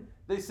then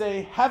they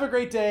say, have a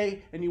great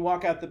day, and you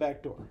walk out the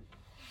back door.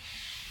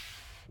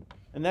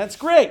 And that's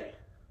great.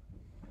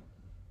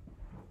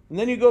 And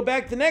then you go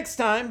back the next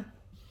time,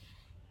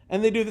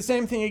 and they do the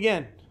same thing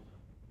again.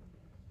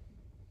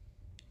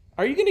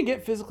 Are you going to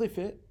get physically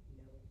fit?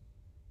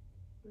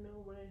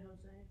 No way,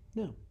 Jose.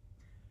 No.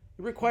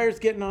 It requires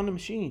getting on the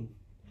machine.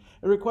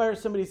 It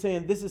requires somebody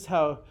saying, this is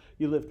how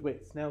you lift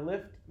weights. Now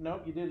lift, no,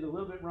 you did it a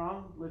little bit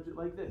wrong, lift it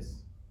like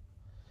this.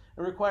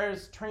 It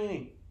requires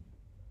training.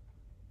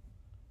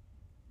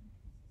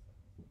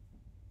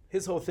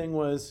 His whole thing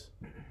was,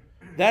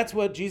 that's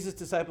what Jesus'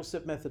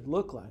 discipleship method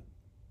looked like,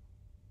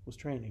 was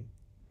training.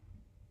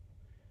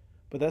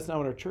 But that's not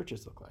what our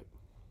churches look like.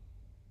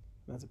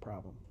 That's a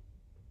problem.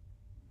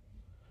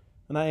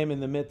 And I am in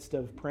the midst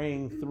of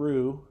praying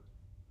through,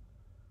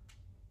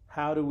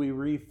 how do we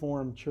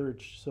reform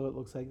church so it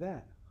looks like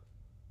that?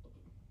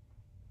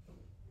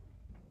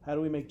 How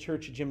do we make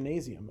church a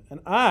gymnasium? And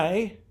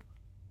I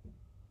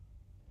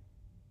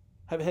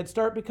have a head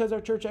start because our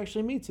church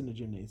actually meets in a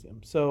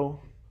gymnasium. So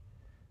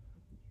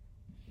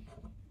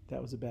that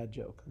was a bad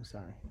joke. I'm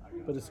sorry.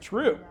 But it's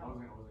true.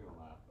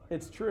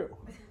 It's true.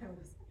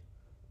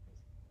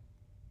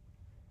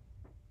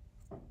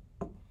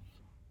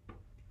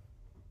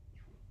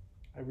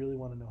 I really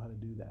want to know how to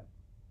do that.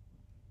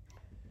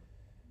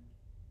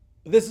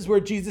 This is where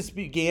Jesus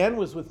began,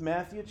 was with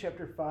Matthew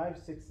chapter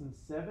 5, 6, and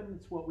 7.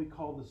 It's what we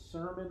call the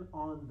Sermon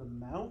on the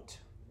Mount.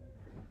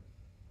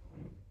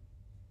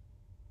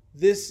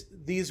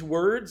 These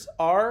words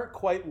are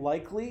quite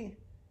likely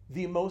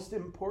the most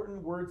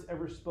important words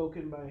ever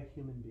spoken by a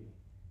human being.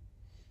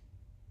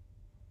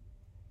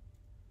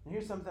 And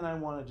here's something I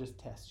want to just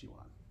test you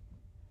on.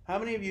 How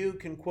many of you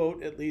can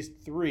quote at least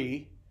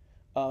 3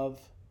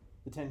 of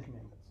the 10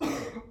 Commandments?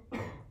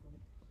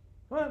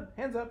 Come on,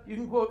 hands up. You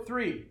can quote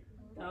 3.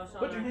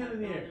 Put your hand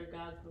in the air.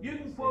 You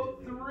can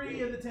quote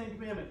 3 of the 10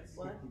 Commandments.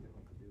 What?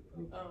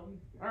 Oh.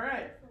 All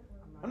right.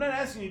 I'm not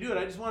asking you to do it.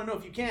 I just want to know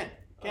if you can.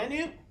 Can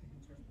you?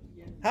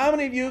 How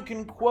many of you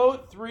can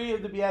quote 3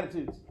 of the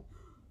Beatitudes?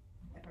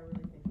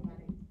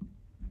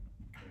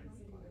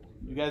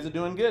 You guys are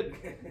doing good.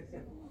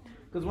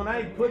 Because when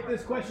I put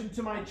this question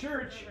to my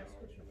church,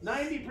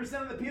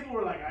 90% of the people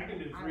were like, I can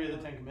do 3 of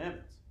the 10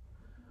 Commandments.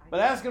 But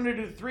ask them to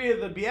do 3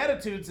 of the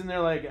Beatitudes, and they're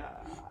like,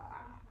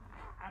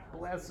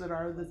 blessed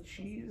are the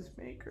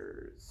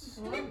cheesemakers.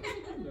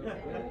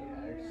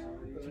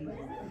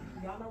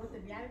 Y'all know what the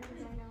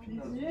Beatitudes are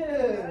now?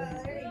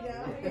 Yeah. There you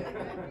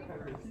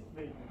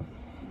go.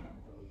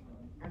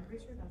 I'm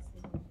pretty sure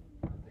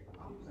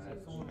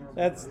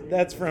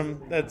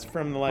That's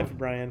from The Life of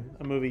Brian,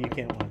 a movie you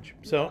can't watch.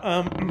 So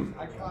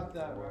I caught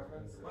that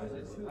reference. I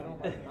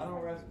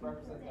don't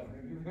represent that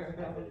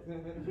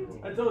movie.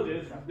 I told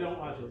you, don't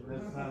watch it.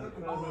 That's not a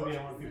movie I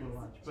want people to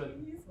watch.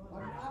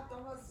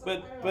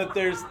 But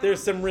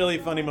there's some really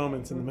funny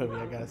moments in the movie,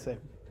 I gotta say.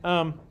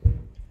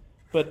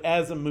 But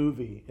as a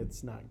movie,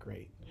 it's not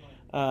great.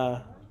 I'm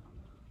not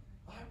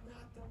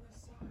the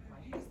Messiah.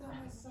 He's the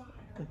Messiah.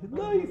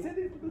 No, he said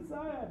he's the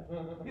Messiah.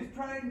 He's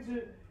trying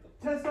to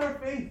test our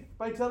faith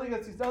by telling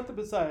us he's not the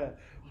Messiah,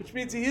 which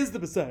means he is the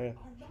Messiah.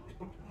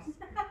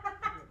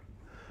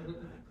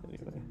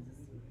 Anyway.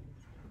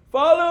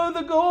 Follow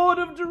the God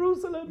of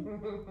Jerusalem.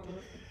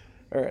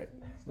 All right.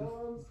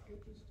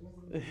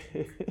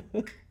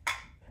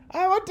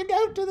 I want to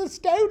go to the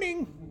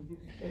stoning.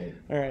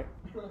 All right.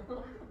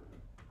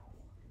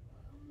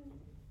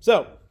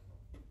 So,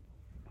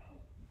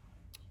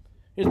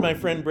 here's my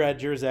friend Brad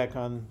Jerzak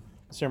on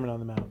Sermon on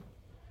the Mount.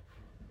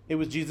 It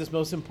was Jesus'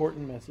 most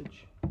important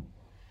message.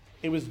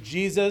 It was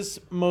Jesus'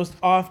 most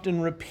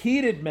often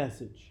repeated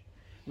message.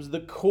 It was the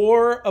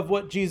core of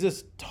what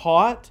Jesus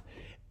taught,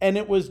 and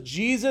it was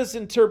Jesus'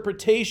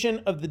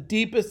 interpretation of the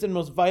deepest and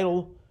most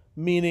vital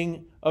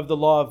meaning of the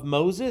law of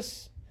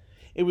Moses.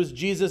 It was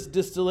Jesus'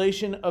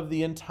 distillation of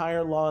the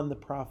entire law and the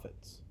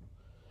prophets.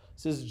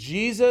 This is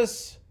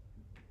Jesus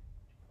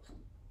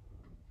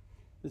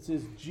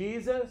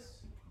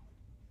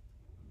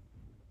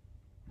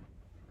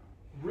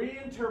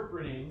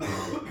reinterpreting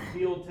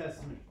the Old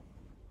Testament.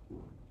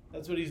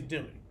 That's what he's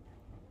doing.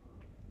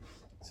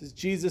 This is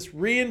Jesus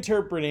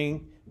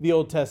reinterpreting the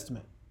Old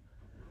Testament.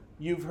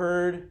 You've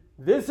heard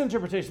this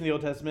interpretation of the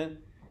Old Testament.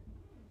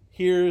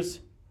 Here's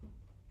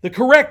the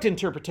correct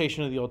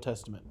interpretation of the Old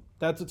Testament.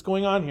 That's what's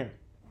going on here.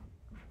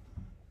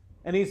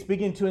 And he's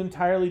speaking to an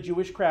entirely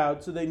Jewish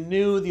crowd, so they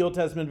knew the Old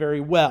Testament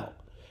very well.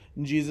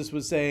 And Jesus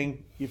was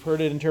saying, you've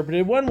heard it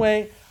interpreted one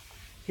way.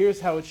 Here's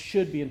how it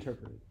should be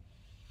interpreted.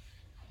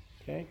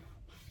 Okay?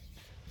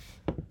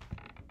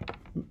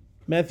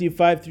 Matthew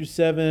 5 through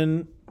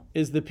 7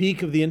 is the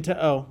peak of the entire...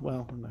 Oh,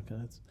 well, I'm not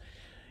going to...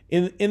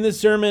 In this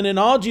sermon, in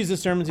all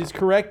Jesus' sermons, he's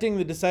correcting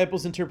the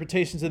disciples'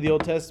 interpretations of the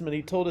Old Testament.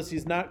 He told us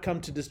he's not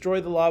come to destroy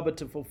the law, but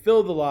to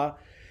fulfill the law.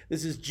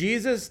 This is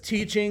Jesus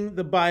teaching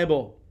the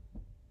Bible.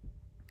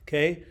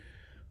 Okay?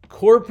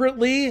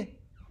 Corporately,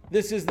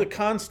 this is the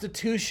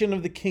constitution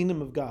of the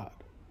kingdom of God.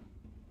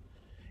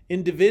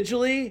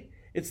 Individually,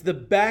 it's the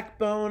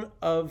backbone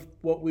of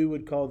what we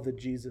would call the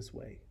Jesus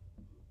way.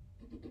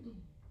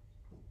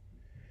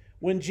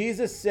 When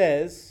Jesus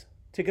says,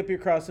 take up your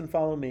cross and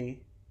follow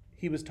me,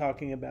 he was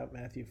talking about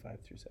Matthew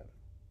 5 through 7.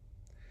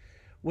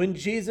 When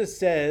Jesus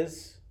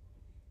says,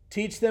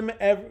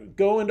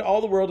 go into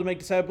all the world to make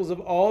disciples of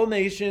all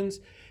nations,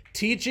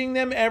 teaching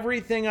them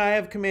everything I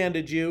have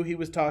commanded you, he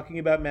was talking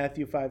about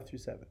Matthew 5 through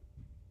 7.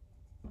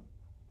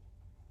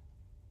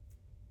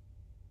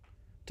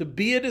 To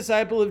be a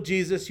disciple of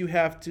Jesus, you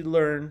have to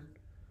learn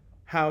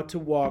how to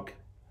walk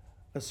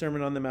a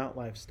Sermon on the Mount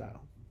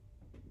lifestyle.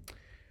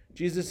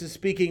 Jesus is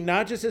speaking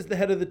not just as the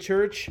head of the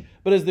church,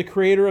 but as the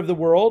creator of the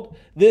world.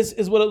 This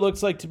is what it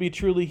looks like to be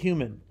truly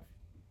human.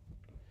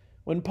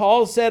 When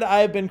Paul said,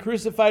 I have been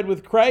crucified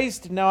with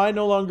Christ, now I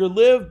no longer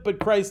live, but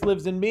Christ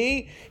lives in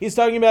me, he's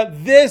talking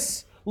about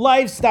this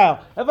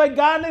lifestyle. Have I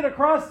gotten it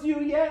across to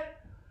you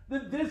yet?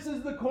 That this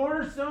is the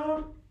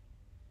cornerstone?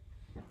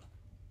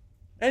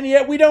 And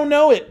yet we don't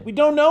know it. We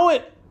don't know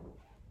it.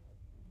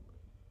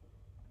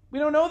 We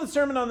don't know the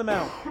Sermon on the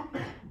Mount.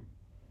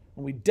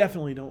 And we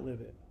definitely don't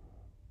live it.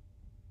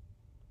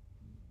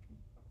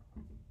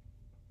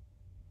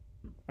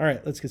 All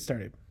right, let's get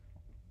started.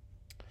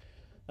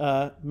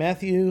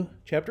 Matthew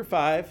chapter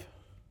 5.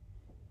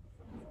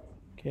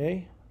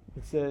 Okay,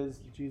 it says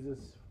Jesus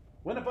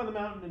went up on the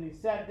mountain and he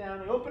sat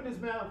down. He opened his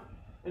mouth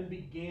and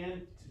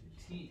began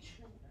to teach.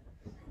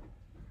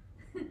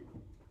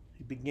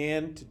 He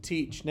began to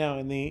teach. Now,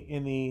 in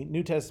the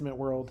New Testament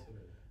world,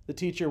 the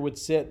teacher would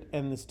sit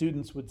and the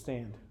students would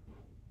stand.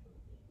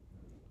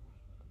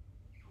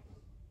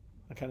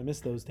 I kind of miss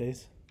those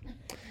days.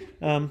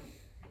 I'm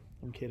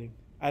kidding.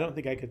 I don't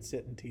think I could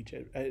sit and teach.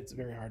 It's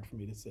very hard for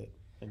me to sit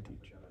and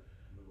teach.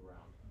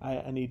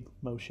 I need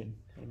motion.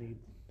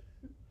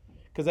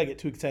 Because I get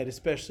too excited,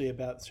 especially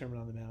about the Sermon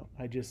on the Mount.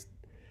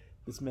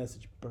 This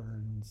message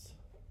burns.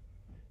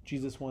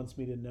 Jesus wants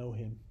me to know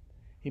him.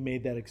 He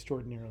made that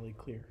extraordinarily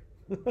clear.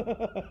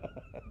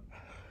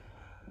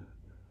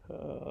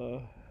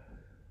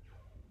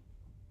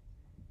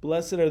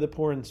 Blessed are the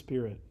poor in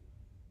spirit,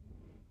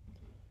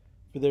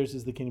 for theirs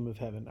is the kingdom of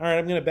heaven. All right,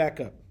 I'm going to back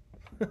up.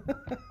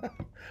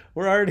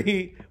 We're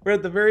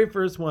at the very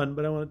first one,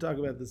 but I want to talk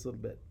about this a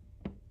little bit.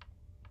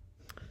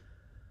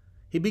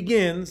 He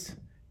begins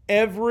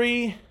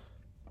every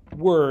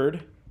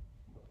word,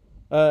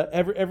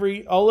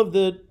 all of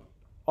the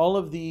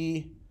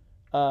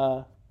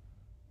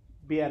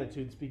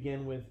Beatitudes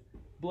begin with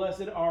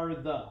blessed are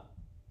the.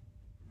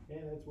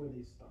 Okay, that's where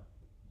they start.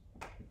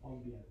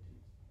 All the Beatitudes.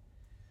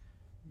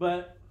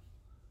 But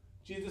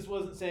Jesus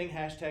wasn't saying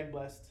hashtag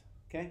blessed.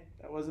 Okay,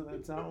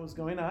 that's not what was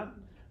going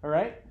on. All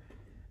right?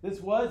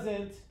 This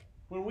wasn't,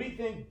 when we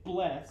think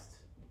blessed,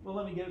 well,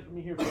 let me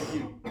hear from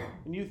you.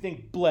 When you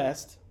think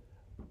blessed,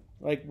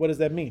 like, what does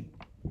that mean?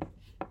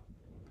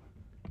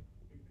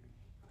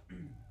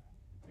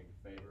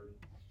 Favored.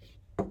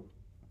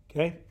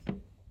 Okay?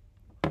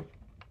 Having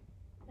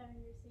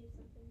received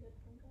something good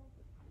from God.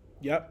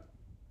 Yep.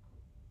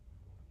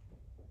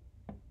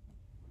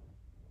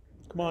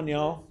 Come on,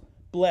 y'all.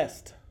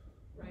 Blessed.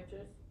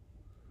 Righteous.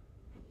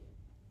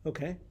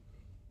 Okay.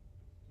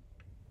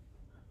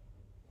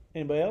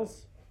 Anybody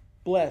else?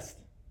 Blessed.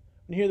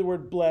 When you hear the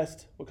word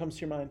blessed, what comes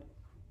to your mind?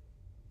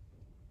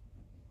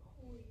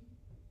 Holy.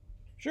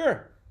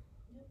 Sure.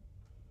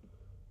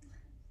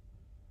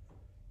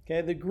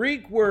 Okay, the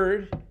Greek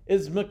word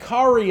is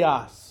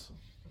makarios.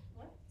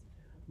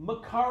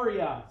 What?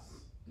 Makarios.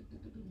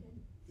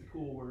 It's a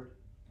cool word.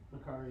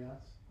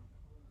 Makarios.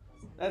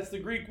 That's the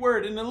Greek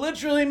word, and it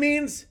literally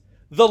means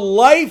the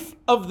life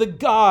of the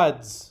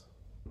gods.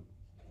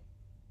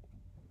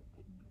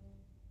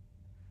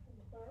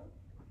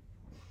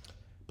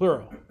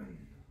 Plural.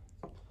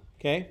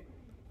 Okay?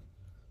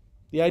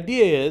 The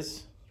idea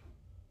is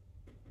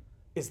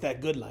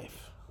that good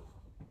life.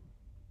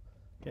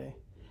 Okay?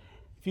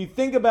 if you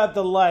think about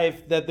the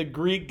life that the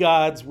Greek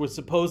gods would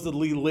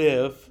supposedly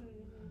live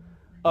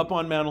up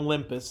on Mount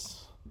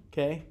Olympus,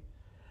 okay?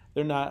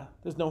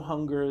 There's no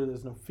hunger,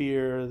 there's no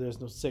fear,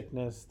 there's no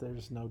sickness,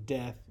 there's no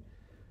death,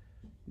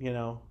 you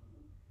know.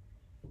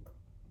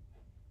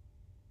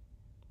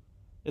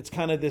 It's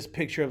kind of this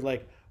picture of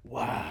like,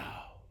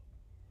 wow,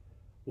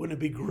 wouldn't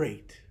it be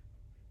great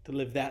to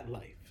live that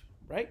life,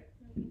 right?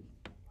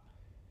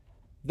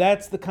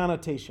 That's the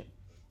connotation.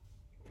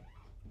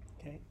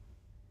 Okay?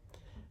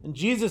 And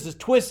Jesus is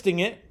twisting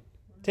it,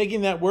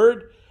 taking that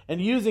word and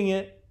using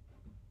it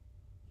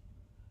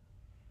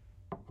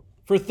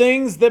for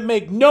things that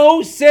make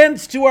no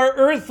sense to our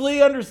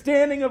earthly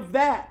understanding of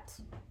that.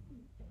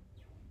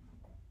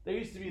 There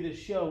used to be this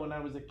show when I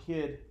was a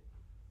kid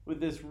with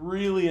this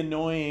really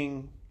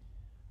annoying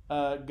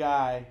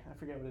guy. I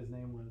forget what his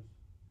name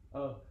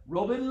was.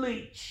 Robin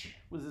Leach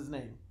was his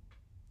name.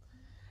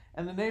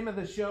 And the name of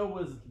the show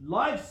was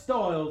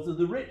Lifestyles of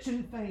the Rich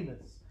and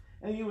Famous.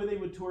 And they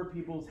would tour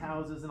people's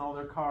houses and all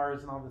their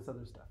cars and all this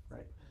other stuff,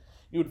 right?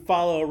 You would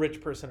follow a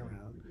rich person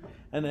around.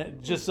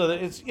 And just so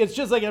that it's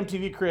just like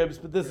MTV Cribs,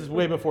 but this is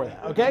way before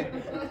that, okay?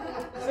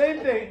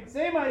 Same thing,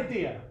 same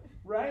idea,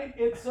 right?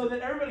 It's so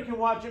that everybody can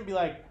watch it and be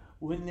like,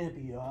 wouldn't that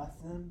be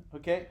awesome?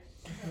 Okay?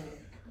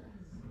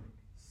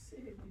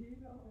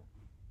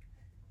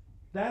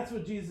 That's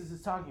what Jesus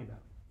is talking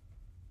about.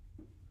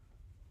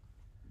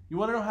 You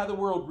want to know how the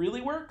world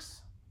really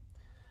works?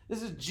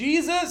 This is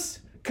Jesus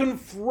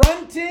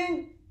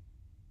confronting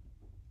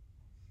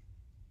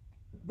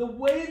the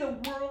way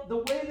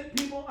that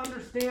people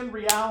understand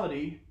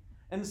reality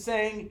and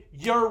saying,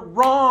 you're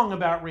wrong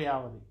about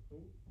reality.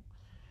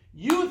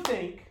 You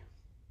think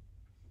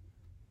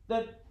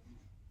that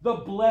the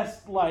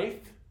blessed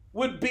life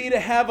would be to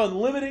have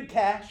unlimited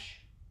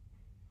cash,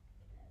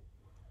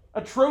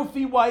 a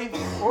trophy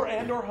wife or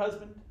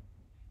husband.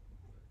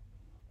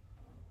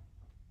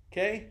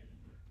 Okay?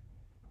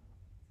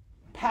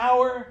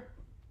 Power.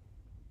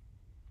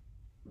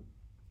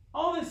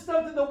 All this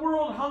stuff that the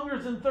world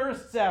hungers and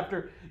thirsts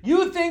after.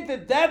 You think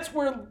that that's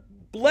where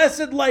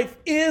blessed life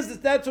is,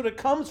 that that's what it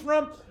comes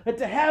from? And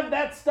to have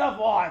that stuff,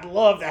 oh, I'd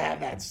love to have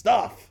that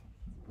stuff.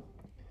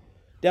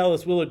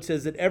 Dallas Willard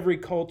says that every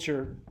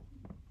culture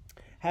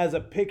has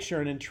a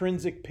picture, an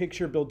intrinsic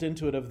picture built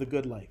into it of the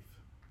good life.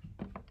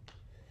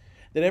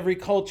 That every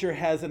culture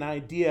has an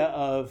idea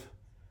of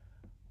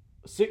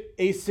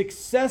a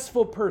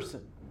successful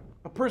person,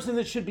 a person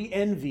that should be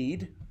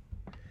envied,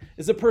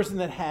 is a person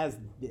that has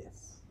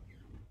this.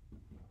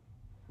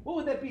 What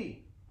would that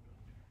be?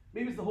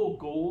 Maybe it's the whole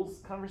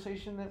goals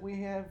conversation that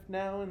we have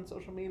now in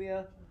social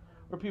media,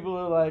 where people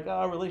are like,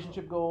 oh,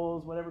 relationship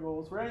goals, whatever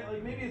goals, right?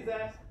 Like maybe it's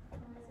that.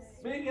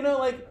 You know,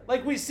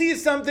 like we see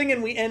something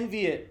and we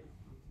envy it,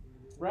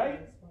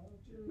 right?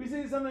 We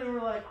see something and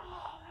we're like,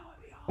 oh, that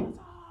would be awesome.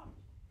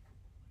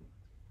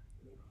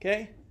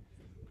 Okay?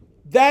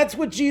 That's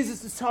what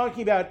Jesus is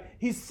talking about.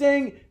 He's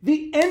saying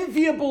the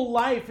enviable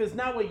life is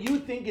not what you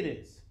think it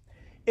is.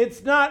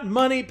 It's not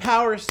money,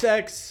 power,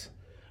 sex,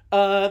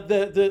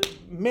 the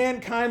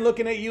mankind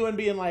looking at you and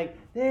being like,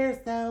 they're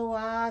so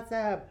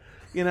awesome.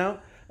 You know?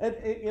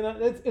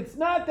 It's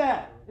not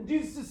that. And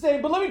Jesus is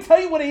saying, but let me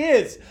tell you what he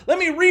is. Let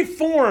me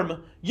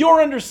reform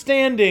your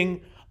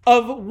understanding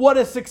of what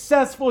a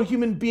successful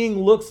human being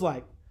looks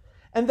like.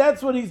 And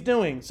that's what he's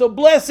doing. So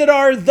blessed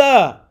are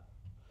the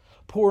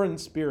poor in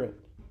spirit.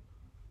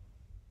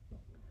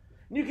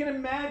 And you can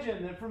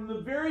imagine that from the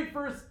very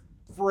first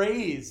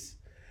phrase,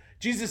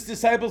 Jesus'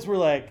 disciples were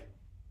like,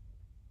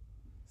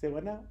 say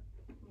what now?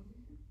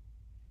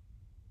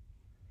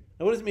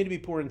 Now what does it mean to be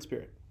poor in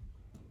spirit?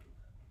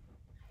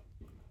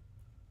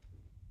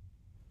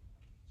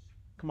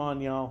 Come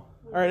on, y'all.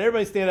 All right,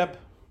 everybody stand up.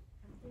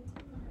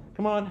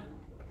 Come on.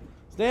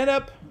 Stand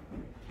up.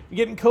 You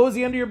getting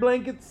cozy under your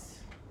blankets?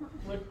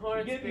 With poor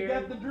in You spirit.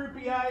 got the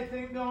droopy eye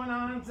thing going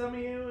on. Some of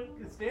you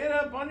stand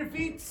up on your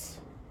feet.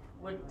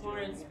 Would poor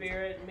in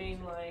spirit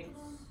mean like,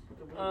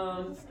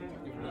 High someone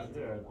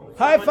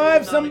five who's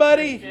not a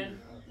somebody. Christian?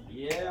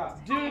 Yeah.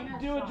 Do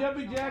a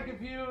jumping jack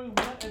if you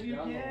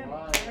can.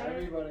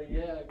 Everybody,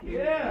 yeah.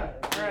 Yeah.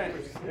 All right.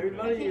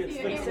 Everybody,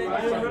 it's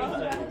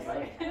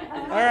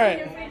All right.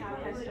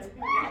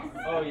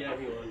 Oh, yeah,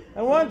 he was.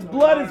 And once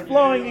blood is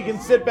flowing, you can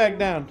sit back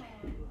down.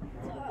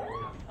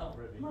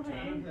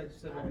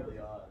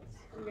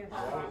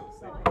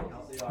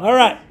 All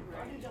right.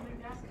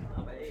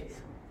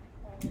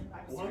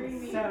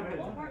 7.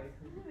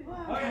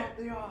 Okay.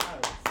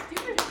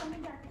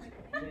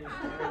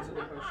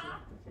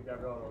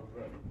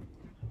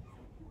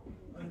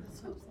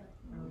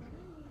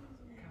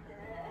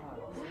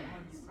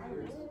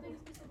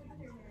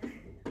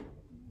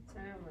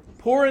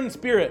 Poor in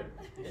spirit.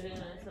 Isn't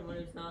that someone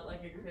who's not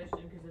like a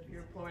Christian? Because if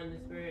you're poor in the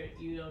spirit,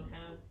 you don't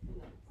have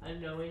a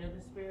knowing of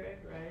the spirit,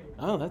 right?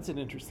 Oh, that's an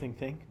interesting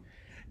thing.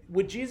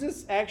 Would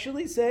Jesus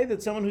actually say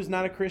that someone who's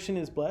not a Christian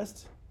is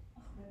blessed?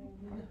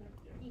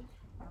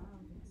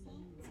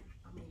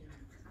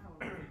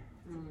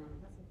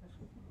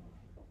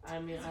 I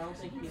mean, I don't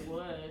think he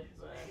would,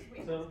 but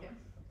So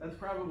that's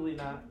probably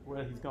not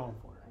what he's going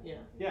for. Yeah.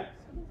 Yeah.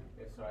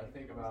 Okay, so I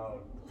think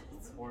about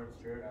poor in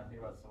spirit. I think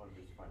about someone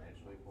who's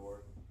financially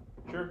poor,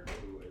 Sure.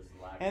 who is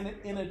lacking. And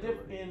in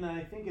ability.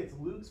 I think it's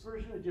Luke's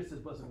version, it just says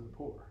blessed are the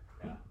poor.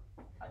 Yeah,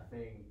 I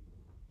think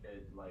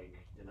it like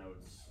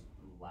denotes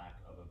lack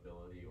of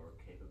ability or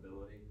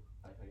capability.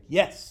 I think.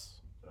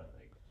 Yes. That's what I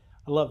think.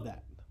 I love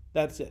that.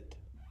 That's it.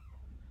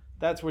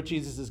 That's what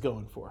Jesus is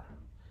going for.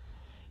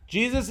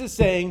 Jesus is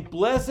saying,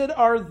 blessed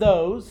are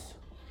those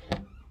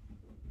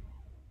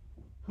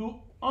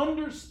who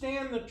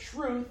understand the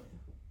truth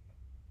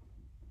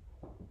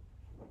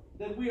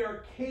that we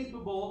are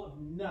capable of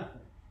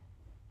nothing.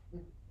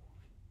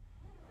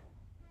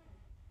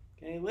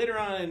 Okay, later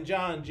on in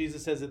John,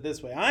 Jesus says it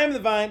this way: I am the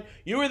vine,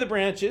 you are the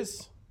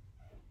branches.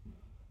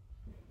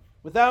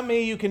 Without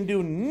me, you can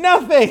do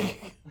nothing.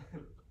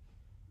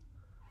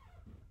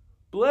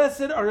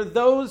 Blessed are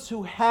those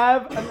who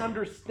have an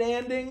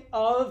understanding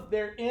of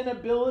their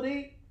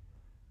inability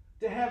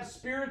to have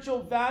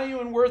spiritual value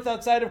and worth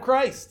outside of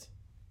Christ.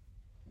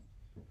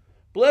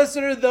 Blessed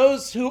are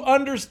those who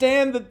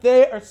understand that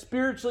they are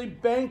spiritually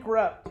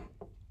bankrupt.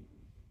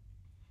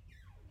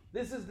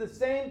 This is the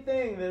same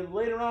thing that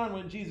later on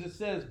when Jesus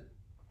says,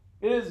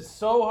 it is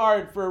so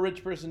hard for a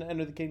rich person to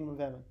enter the kingdom of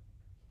heaven.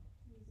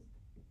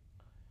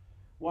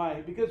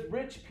 Why? Because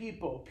rich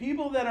people,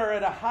 people that are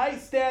at a high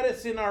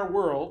status in our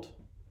world,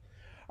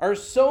 are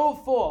so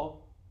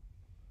full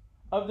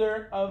of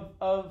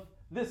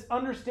this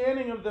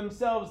understanding of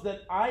themselves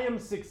that I am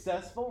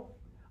successful,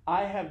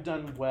 I have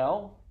done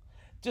well.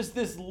 Just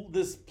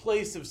this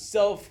place of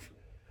self,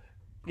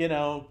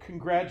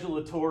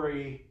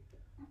 congratulatory.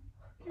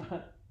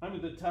 I'm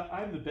at the top.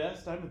 I'm the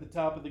best. I'm at the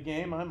top of the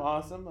game. I'm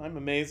awesome. I'm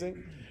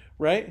amazing,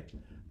 right?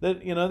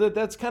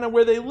 That's kind of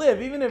where they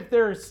live. Even if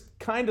they're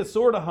kind of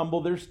sort of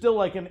humble, there's still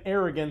like an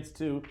arrogance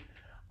to,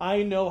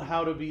 I know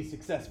how to be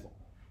successful.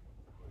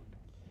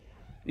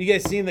 You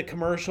guys seen the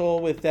commercial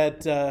with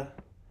that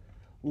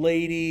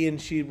lady, and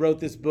she wrote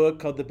this book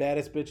called The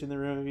Baddest Bitch in the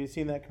Room? Have you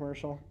seen that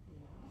commercial?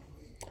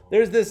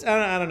 There's this,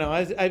 I don't know.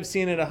 I've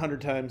seen it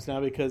 100 times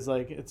now because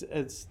like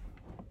it's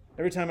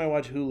every time I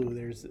watch Hulu,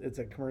 it's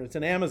a commercial. It's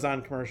an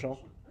Amazon commercial,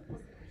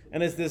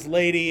 and it's this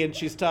lady, and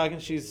she's talking.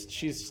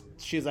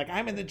 She's like,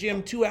 I'm in the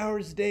gym 2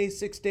 hours a day,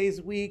 6 days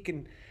a week,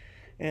 and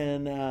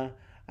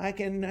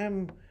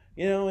I'm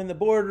in the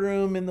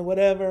boardroom, in the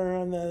whatever,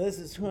 and this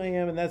is who I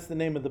am, and that's the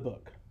name of the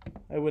book.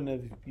 I wouldn't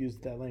have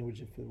used that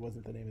language if it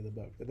wasn't the name of the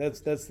book, but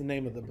that's the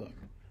name of the book.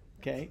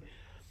 Okay.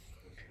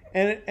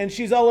 And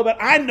she's all about,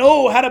 I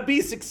know how to be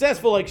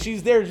successful. Like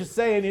she's there just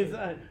saying,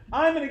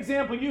 I'm an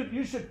example.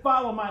 You should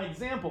follow my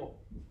example.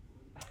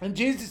 And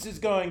Jesus is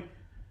going,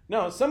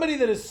 no, somebody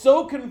that is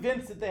so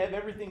convinced that they have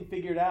everything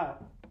figured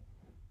out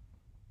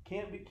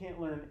can't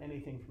learn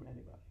anything from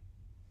anybody.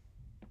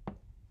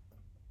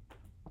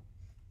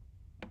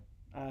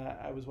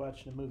 I was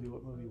watching a movie.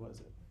 What movie was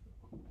it?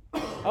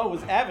 Oh, it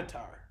was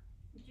Avatar.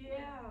 Yeah.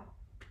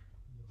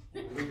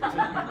 The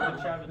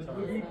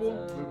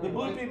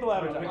Blue People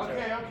Avatar.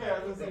 Okay,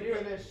 let's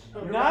finish.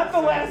 Not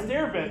The Last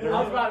Airbender. I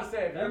was about to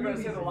say, if you're going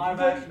to say the live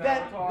action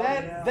Avatar,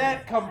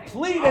 That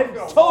complete and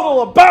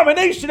total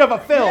abomination of a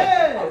film.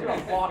 I was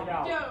going to walk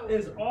out.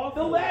 Is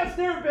awful. The Last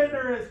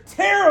Airbender is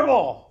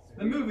terrible.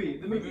 The movie.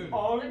 The movie.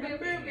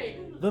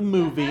 The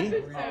movie.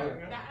 The episode.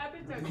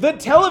 The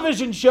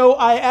television show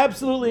I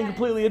absolutely and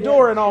completely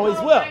adore and always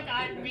will. Oh my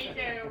God, me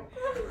too.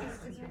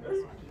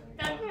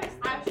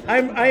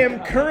 I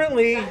am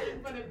currently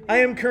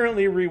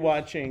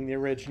rewatching the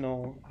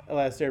original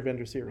Last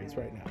Airbender series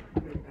right now.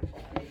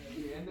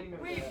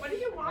 Wait, what are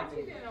you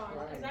watching it on?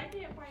 'Cause I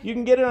can't find You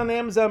can get it on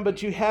Amazon,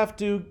 but you have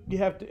to.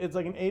 It's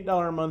like an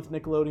 $8 a month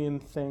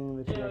Nickelodeon thing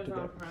that you It have was to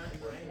on do. Prime,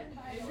 right?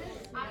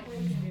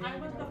 I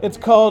was the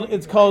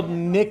It's called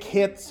Nick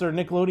Hits or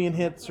Nickelodeon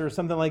Hits or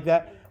something like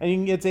that,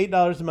 and it's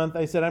 $8 a month.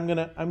 I said I'm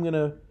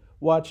gonna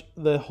watch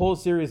the whole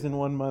series in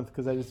 1 month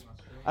because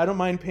I don't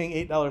mind paying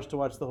 $8 to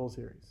watch the whole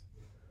series,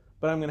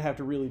 but I'm gonna have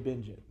to really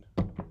binge it.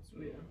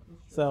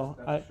 So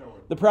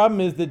the problem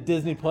is that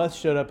Disney Plus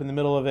showed up in the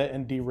middle of it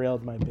and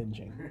derailed my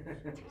binging.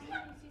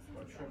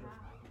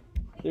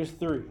 There's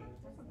 3.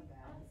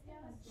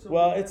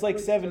 Well, it's like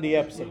 70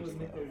 episodes.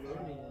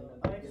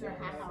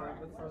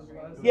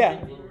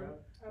 Yeah.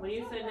 When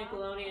you said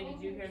Nickelodeon,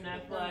 did you hear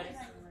Netflix?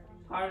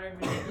 Part of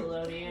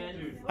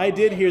Nickelodeon. I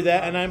did hear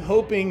that, and I'm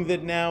hoping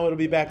that now it'll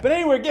be back. But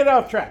anyway, get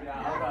off track. Yeah,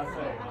 I was about to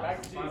say,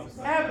 back to Jesus.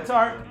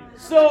 Avatar.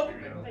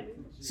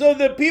 So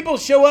the people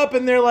show up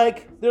and they're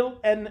like,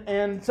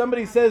 and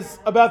somebody says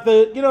about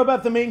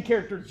the main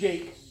character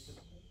Jake.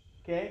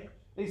 Okay,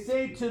 they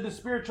say to the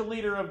spiritual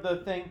leader of the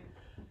thing,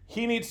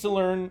 he needs to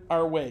learn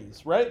our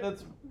ways, right?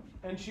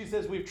 And she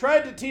says, we've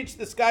tried to teach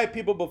the sky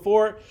people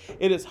before.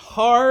 It is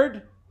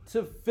hard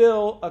to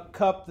fill a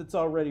cup that's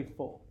already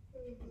full.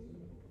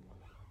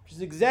 Which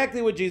is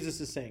exactly what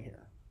Jesus is saying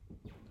here.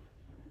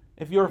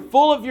 If you're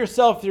full of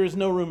yourself, there is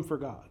no room for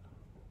God.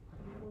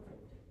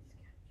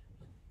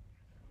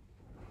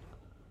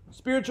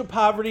 Spiritual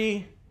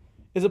poverty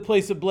is a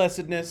place of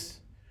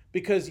blessedness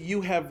because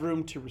you have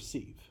room to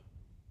receive.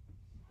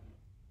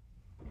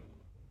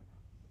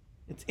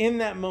 It's in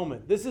that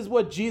moment. This is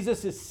what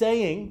Jesus is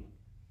saying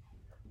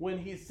when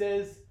he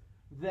says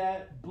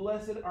that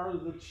blessed are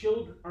the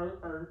children,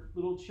 are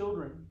little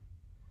children,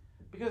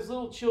 because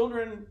little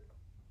children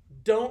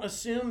don't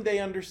assume they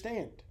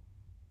understand.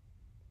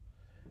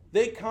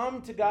 They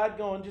come to God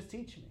going, just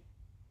teach me.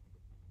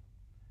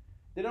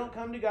 They don't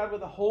come to God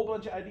with a whole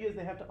bunch of ideas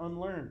they have to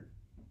unlearn.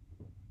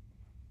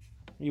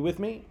 Are you with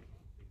me?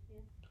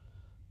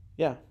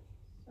 Yeah.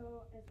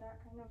 So is that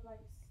kind of like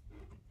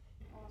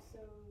also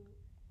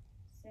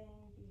saying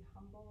be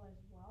humble as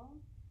well?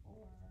 Or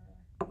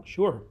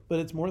Sure, but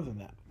it's more than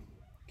that.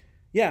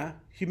 Yeah,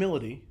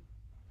 humility.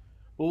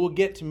 But we'll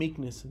get to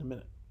meekness in a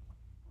minute.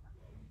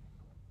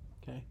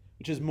 Okay?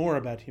 Which is more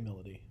about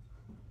humility.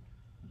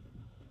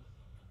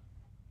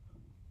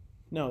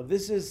 No,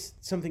 this is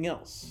something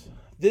else.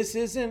 This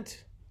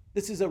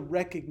is a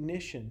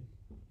recognition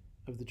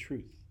of the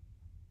truth.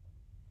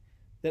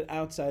 That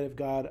outside of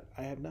God,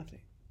 I have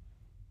nothing.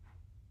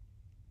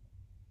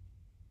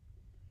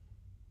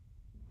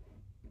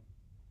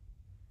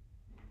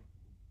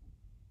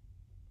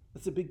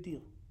 That's a big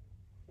deal.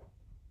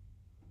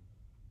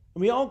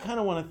 And we all kind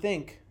of want to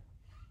think,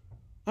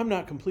 I'm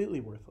not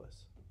completely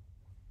worthless,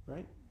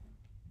 right?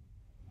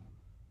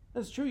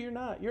 That's true, you're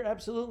not. You're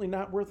absolutely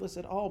not worthless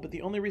at all, but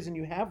the only reason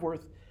you have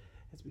worth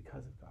is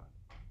because of God.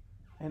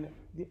 And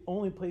the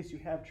only place you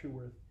have true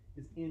worth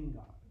is in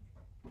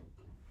God.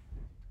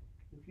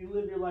 If you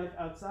live your life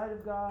outside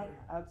of God,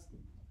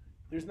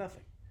 there's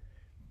nothing.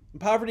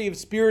 And poverty of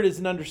spirit is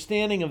an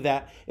understanding of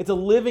that. It's a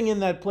living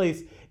in that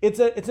place. It's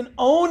an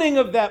owning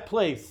of that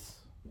place.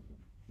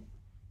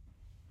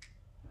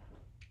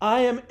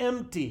 I am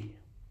empty.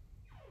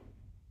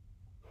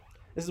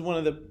 This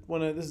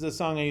is a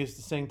song I used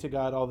to sing to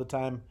God all the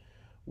time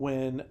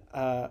when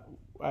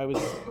I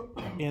was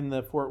in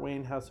the Fort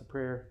Wayne House of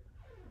Prayer,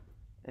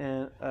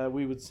 and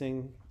we would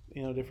sing,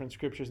 different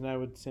scriptures, and I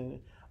would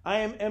sing, I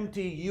am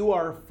empty, you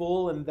are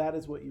full, and that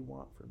is what you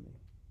want from me.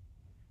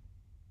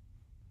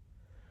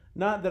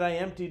 Not that I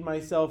emptied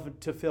myself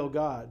to fill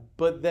God,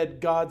 but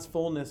that God's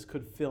fullness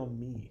could fill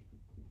me.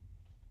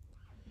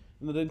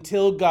 And that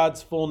until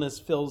God's fullness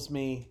fills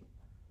me,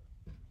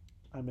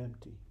 I'm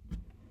empty.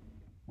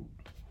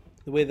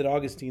 The way that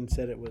Augustine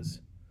said it was,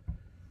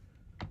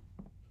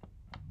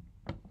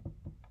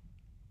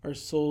 our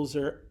souls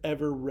are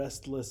ever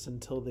restless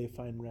until they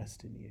find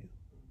rest in you.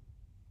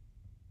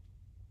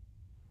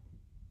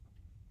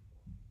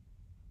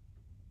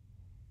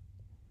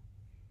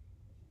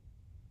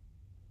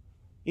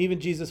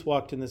 Even Jesus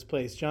walked in this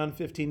place. John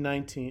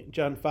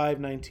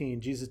 5:19,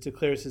 Jesus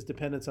declares his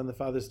dependence on the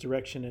Father's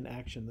direction and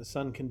action. The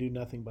Son can do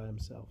nothing by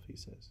himself, he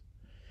says.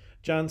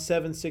 John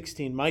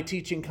 7:16, my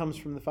teaching comes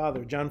from the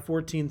Father. John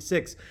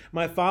 14:6,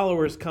 my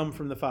followers come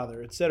from the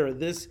Father, etc.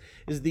 This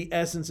is the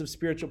essence of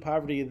spiritual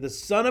poverty. The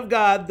Son of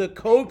God, the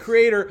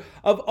co-creator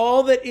of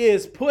all that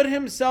is, put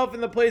himself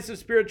in the place of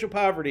spiritual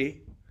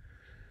poverty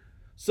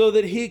so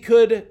that he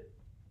could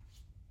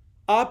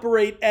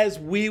operate as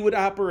we would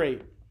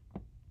operate.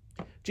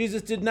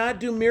 Jesus did not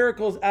do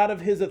miracles out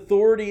of his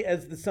authority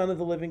as the Son of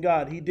the living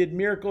God. He did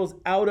miracles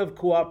out of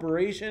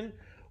cooperation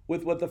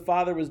with what the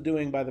Father was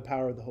doing by the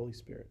power of the Holy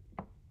Spirit.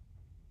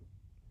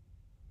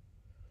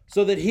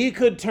 So that he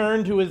could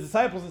turn to his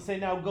disciples and say,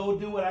 now go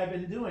do what I've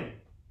been doing.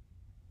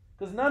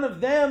 Because none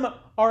of them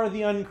are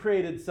the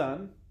uncreated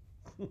Son.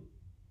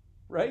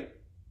 Right?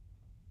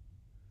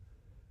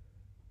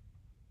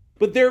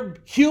 But they're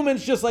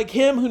humans just like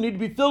him who need to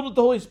be filled with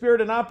the Holy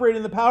Spirit and operate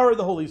in the power of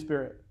the Holy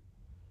Spirit.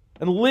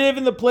 And live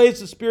in the place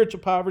of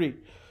spiritual poverty.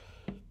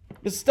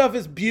 This stuff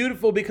is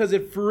beautiful because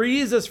it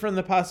frees us from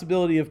the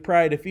possibility of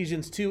pride.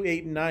 Ephesians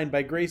 2:8-9.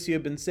 By grace you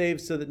have been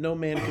saved so that no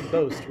man can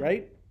boast,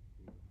 right?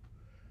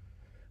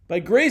 By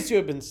grace you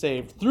have been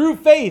saved through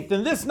faith,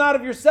 and this not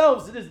of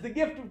yourselves. It is the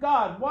gift of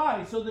God.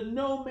 Why? So that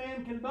no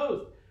man can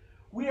boast.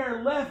 We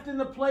are left in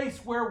the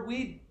place where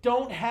we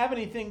don't have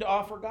anything to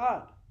offer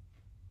God.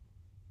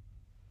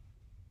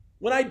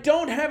 When I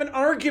don't have an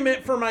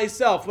argument for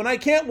myself, when I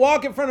can't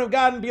walk in front of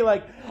God and be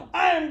like,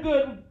 I am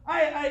good,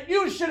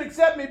 you should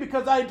accept me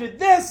because I did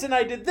this, and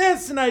I did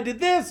this, and I did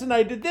this, and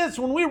I did this.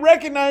 When we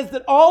recognize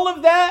that all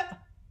of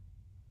that,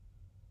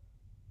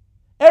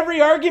 every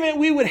argument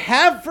we would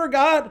have for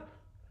God,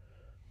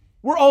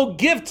 were all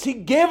gifts he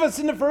gave us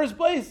in the first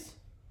place.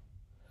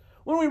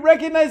 When we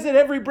recognize that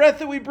every breath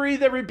that we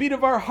breathe, every beat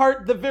of our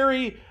heart, the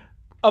very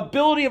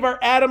ability of our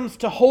atoms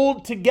to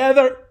hold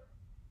together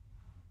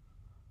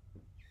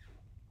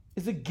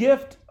is a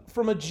gift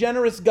from a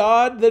generous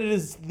God,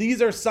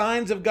 these are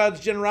signs of God's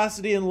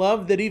generosity and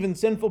love that even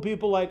sinful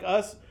people like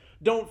us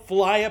don't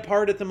fly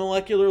apart at the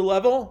molecular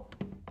level.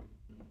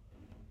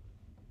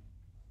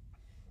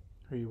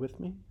 Are you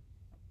with me?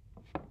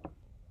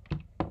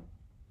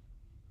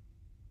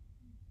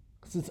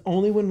 Because it's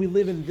only when we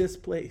live in this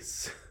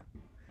place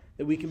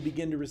that we can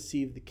begin to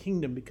receive the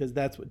kingdom, because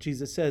that's what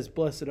Jesus says.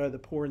 Blessed are the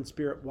poor in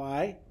spirit.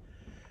 Why?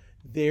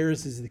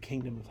 Theirs is the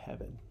kingdom of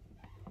heaven.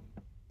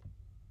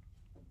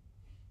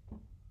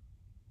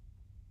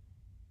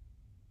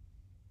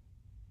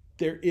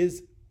 There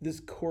is this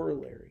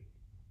corollary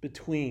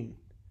between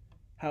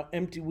how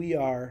empty we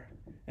are,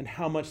 and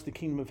how much the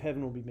kingdom of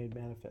heaven will be made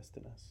manifest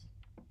in us.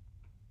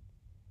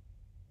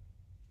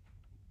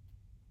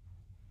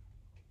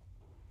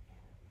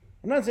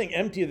 I'm not saying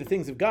empty of the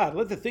things of God.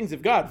 Let the things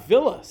of God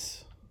fill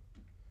us.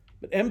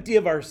 But empty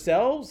of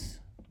ourselves?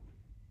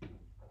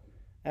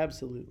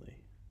 Absolutely.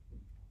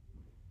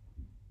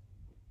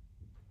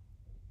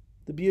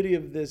 The beauty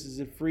of this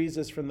is it frees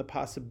us from the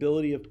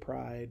possibility of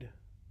pride.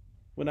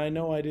 When I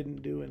know I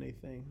didn't do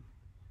anything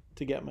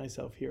to get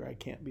myself here, I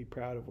can't be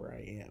proud of where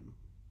I am.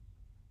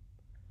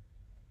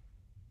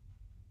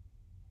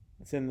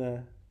 It's in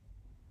the...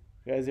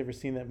 You guys ever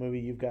seen that movie,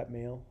 You've Got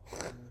Mail?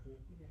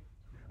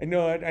 I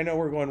know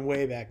we're going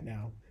way back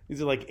now.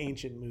 These are like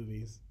ancient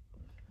movies.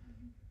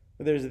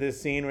 But there's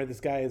this scene where this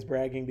guy is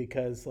bragging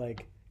because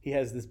like he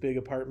has this big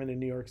apartment in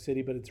New York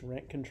City, but it's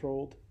rent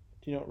controlled.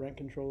 Do you know what rent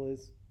control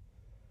is?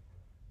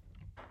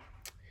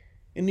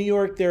 In New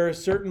York, there are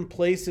certain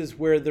places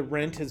where the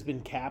rent has been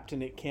capped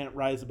and it can't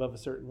rise above a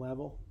certain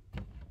level.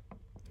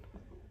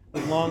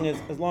 As long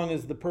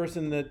as the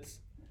person that's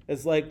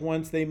like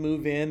once they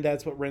move in,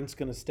 that's what rent's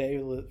going to stay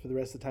for the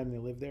rest of the time they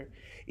live there.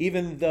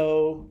 Even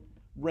though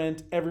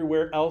rent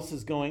everywhere else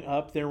is going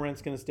up, their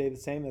rent's going to stay the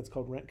same. That's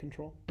called rent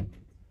control.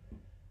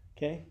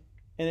 Okay?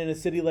 And in a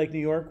city like New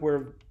York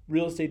where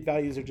real estate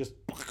values are just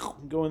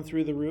going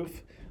through the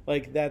roof,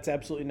 like that's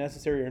absolutely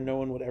necessary or no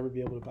one would ever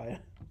be able to buy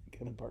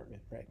an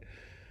apartment, right?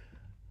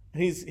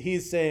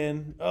 He's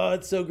saying, oh,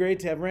 it's so great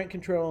to have rent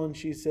control. And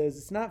she says,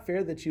 it's not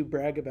fair that you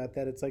brag about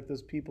that. It's like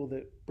those people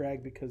that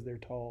brag because they're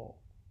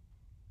tall.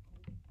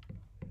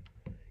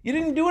 You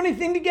didn't do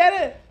anything to get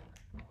it.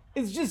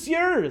 It's just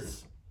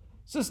yours.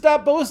 So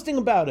stop boasting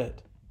about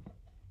it.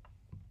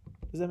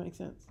 Does that make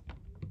sense?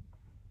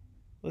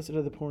 Blessed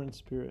are the poor in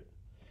spirit.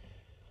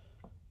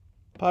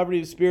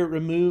 Poverty of spirit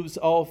removes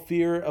all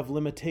fear of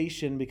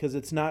limitation because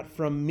it's not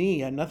from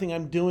me, and nothing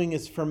I'm doing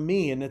is from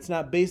me, and it's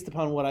not based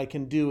upon what I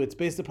can do. It's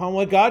based upon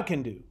what God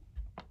can do.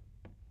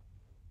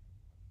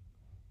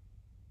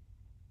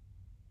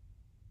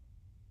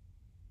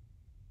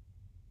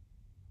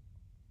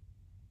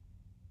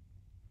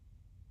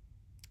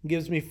 It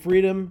gives me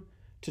freedom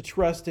to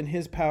trust in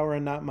His power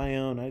and not my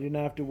own. I do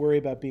not have to worry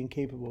about being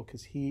capable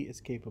because He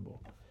is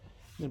capable.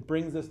 And it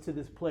brings us to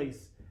this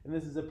place. And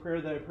this is a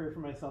prayer that I pray for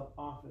myself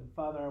often.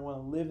 Father, I want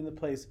to live in the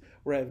place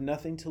where I have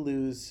nothing to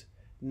lose,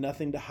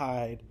 nothing to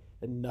hide,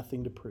 and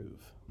nothing to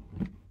prove.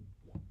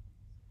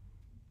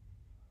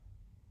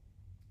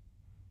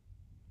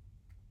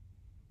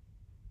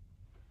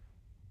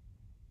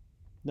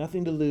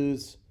 Nothing to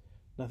lose,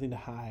 nothing to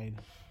hide,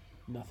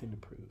 nothing to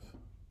prove.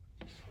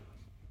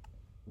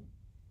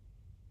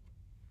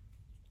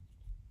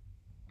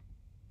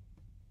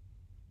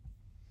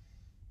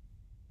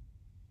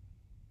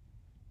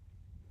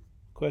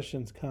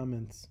 Questions,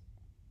 comments?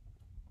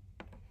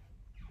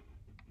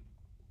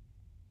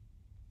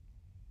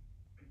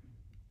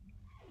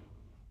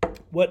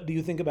 What do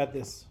you think about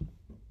this?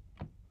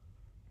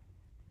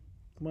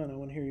 Come on, I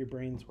want to hear your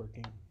brains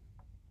working.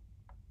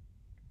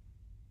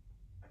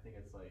 I think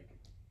it's like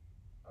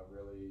a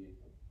really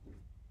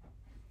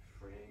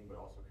freeing but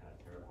also kind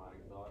of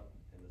terrifying thought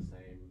in the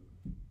same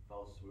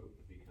fell swoop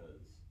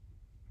because,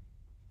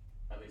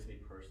 at least me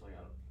personally,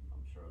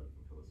 I'm sure other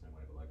people feel the same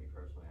way, but like me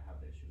personally, I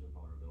have issues with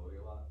vulnerability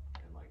a lot,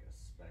 and like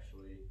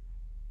especially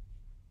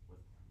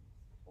with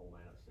old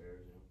man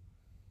upstairs, you know.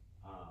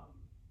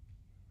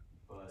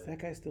 But Is that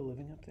guy still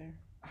living up there?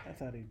 I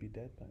thought he'd be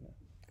dead by now.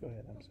 Go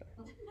ahead, I'm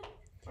sorry.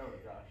 oh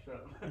gosh, shut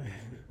up.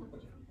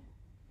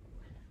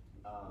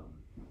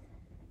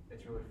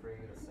 It's really freeing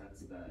in the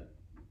sense that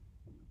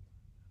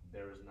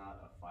there is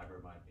not a fiber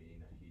of my being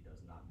that he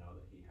does not know,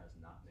 that he has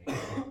not made,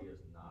 that he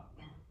is not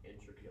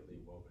intricately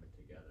woven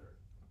together.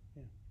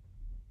 Yeah.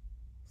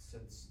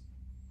 Since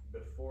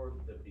before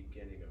the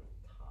beginning of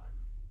time,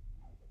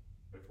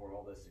 before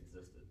all this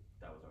existed,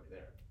 that was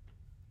already there.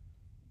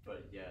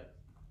 But yet,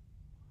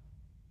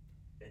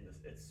 in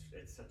this,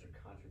 it's such a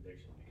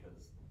contradiction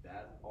because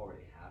that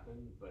already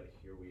happened, but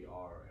here we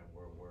are, and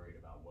we're worried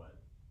about what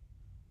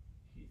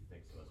he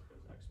thinks of us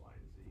because X, Y,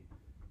 and Z,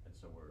 and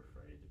so we're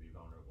afraid to be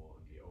vulnerable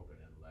and be open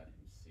and let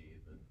him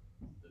see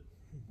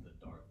the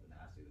dark, the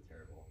nasty, the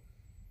terrible,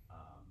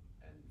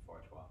 and far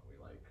too often we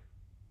like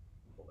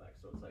pull back.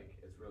 So it's like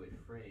it's really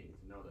freeing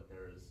to know that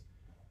there is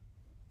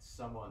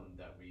someone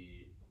that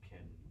we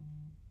can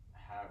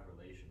have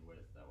relation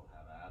with that will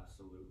have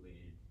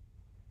absolutely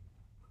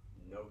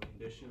no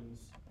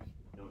conditions,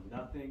 no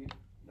nothing,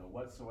 no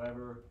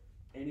whatsoever,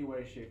 any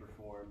way, shape, or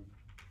form,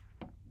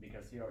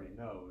 because he already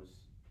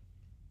knows,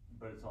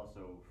 but it's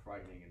also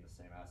frightening in the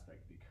same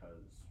aspect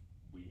because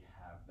we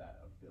have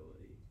that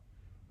ability.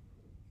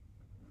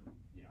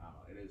 You know, I don't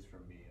know, it is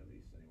for me at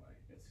least anyway.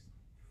 It's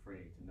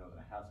freeing to know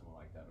that I have someone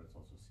like that, but it's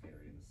also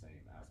scary in the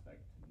same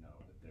aspect to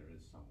know that there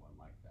is someone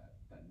like that,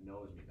 that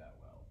knows me that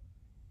well.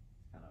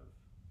 Kind of,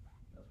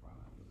 that's where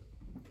I'm at with it.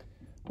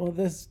 Well,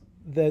 that's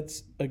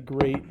a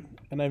great,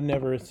 and I've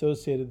never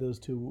associated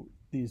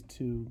these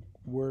two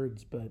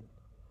words, but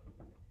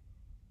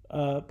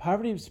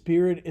poverty of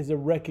spirit is a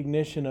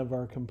recognition of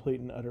our complete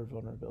and utter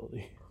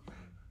vulnerability.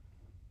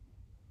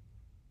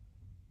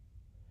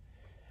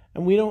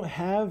 And we don't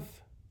have,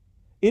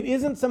 it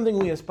isn't something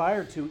we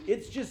aspire to.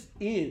 It just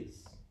is.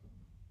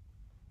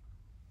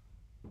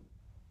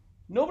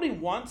 Nobody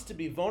wants to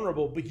be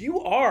vulnerable, but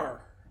you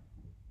are.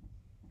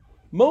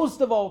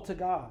 Most of all to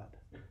God.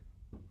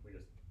 We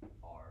just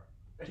are.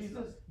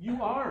 Jesus,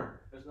 you are.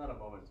 There's not a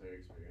momentary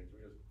experience. We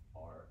just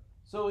are.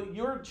 So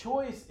your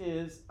choice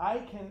is I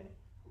can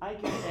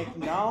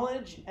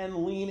acknowledge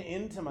and lean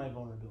into my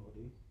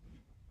vulnerability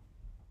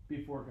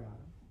before God.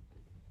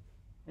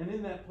 And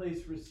in that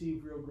place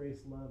receive real grace,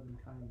 love, and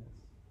kindness.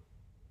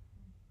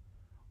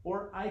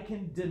 Or I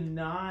can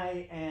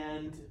deny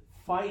and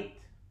fight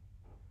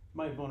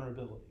my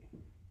vulnerability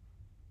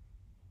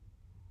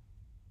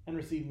and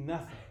receive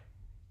nothing.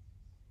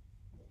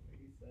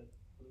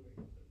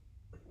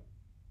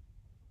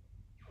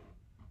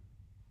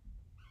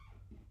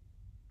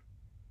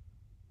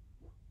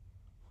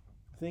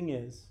 The thing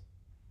is,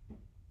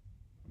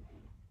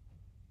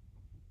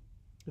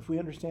 if we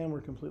understand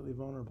we're completely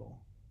vulnerable,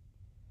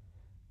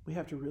 we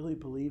have to really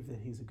believe that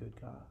He's a good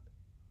God.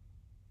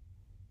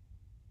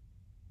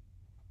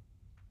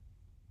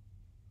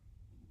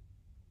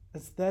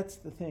 That's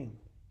the thing.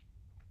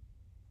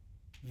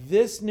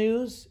 This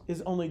news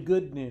is only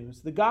good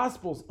news. The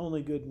gospel's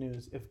only good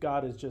news if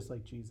God is just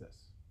like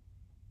Jesus.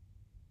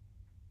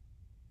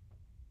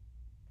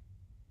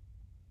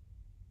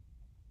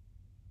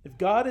 If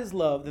God is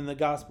love, then the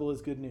gospel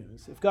is good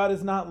news. If God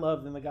is not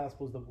love, then the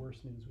gospel is the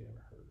worst news we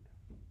ever heard.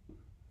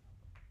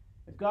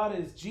 If God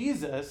is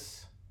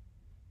Jesus,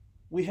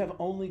 we have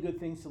only good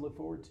things to look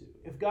forward to.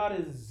 If God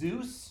is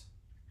Zeus,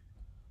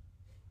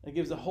 that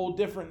gives a whole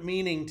different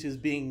meaning to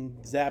being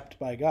zapped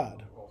by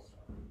God.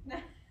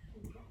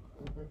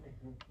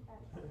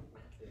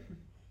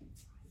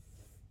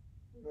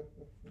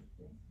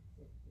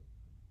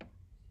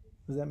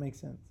 Does that make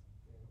sense?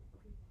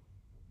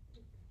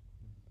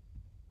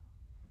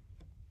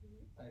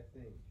 I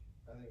think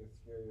a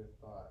scarier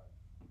thought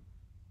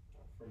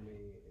for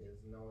me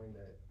is knowing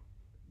that,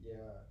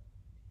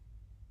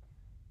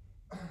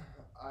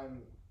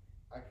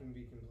 I can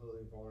be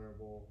completely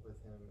vulnerable with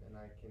Him, and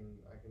I can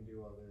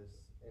do all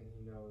this, and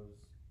He knows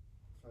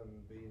from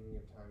the beginning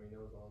of time. He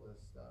knows all this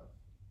stuff,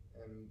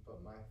 but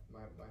my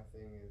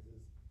thing is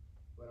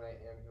when I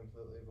am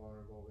completely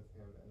vulnerable with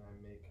Him, and I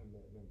make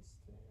commitments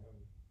to Him,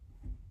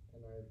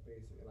 and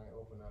I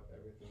open up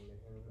everything to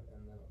Him,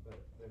 and then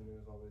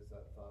there's always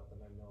that thought that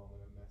I know I'm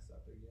gonna mess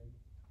up again,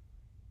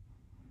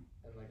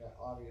 and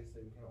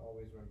obviously we can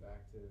always run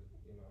back to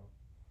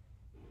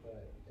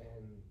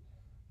and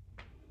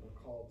we're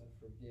called to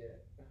forget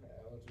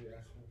once we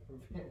ask for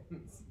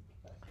repentance.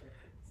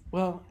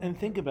 Well, and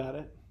think about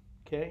it,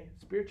 okay?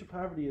 Spiritual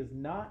poverty is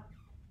not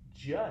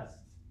just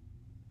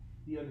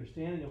the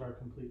understanding of our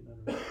complete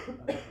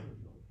vulnerability,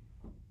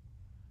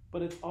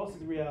 but it's also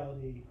the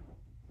reality,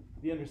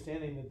 the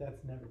understanding that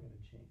that's never going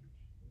to change.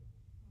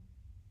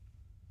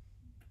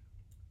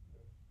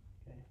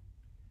 Okay?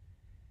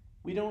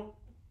 We don't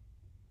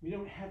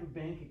have a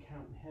bank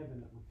account in heaven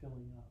that we're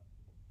filling up.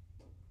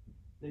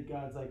 That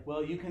God's like,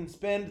 well, you can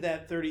spend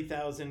that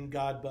 30,000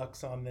 God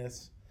bucks on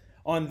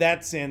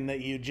that sin that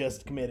you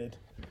just committed.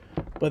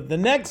 But the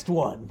next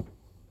one,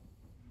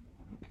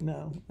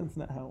 no, that's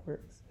not how it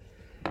works.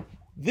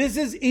 This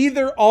is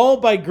either all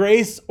by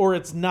grace or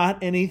it's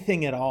not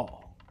anything at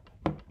all.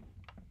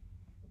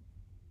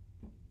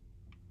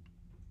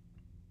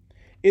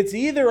 It's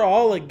either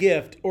all a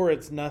gift or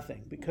it's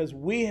nothing, because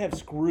we have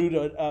screwed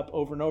it up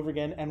over and over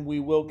again, and we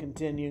will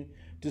continue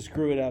to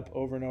screw it up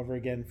over and over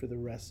again for the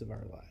rest of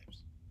our lives.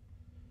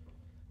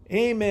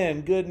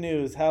 Amen. Good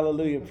news.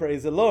 Hallelujah.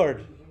 Praise the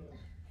Lord.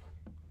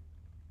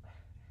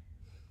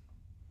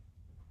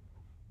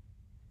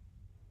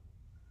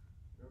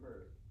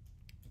 Remember,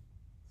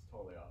 it's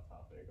totally off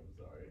topic, I'm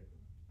sorry,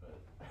 but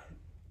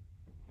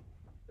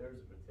there was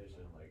a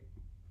petition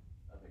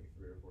I think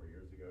 3 or 4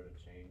 years ago to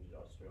change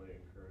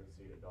Australian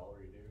currency to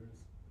dollary dues.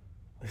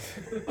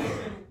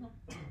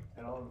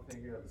 And all I'm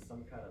thinking of is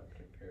some kind of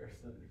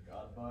comparison to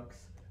God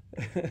bucks.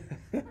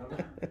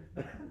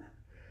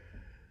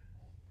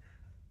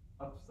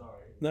 I'm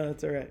sorry. No,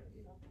 that's all right.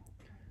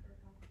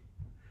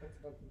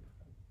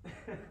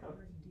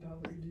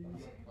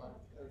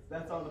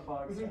 That's on the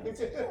box.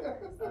 That's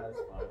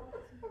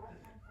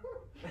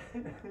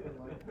fine.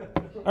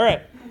 All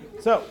right.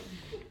 So,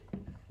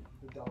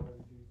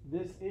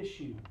 this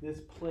issue, this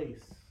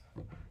place,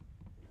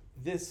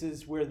 this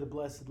is where the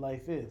blessed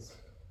life is.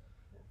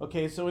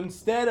 Okay, so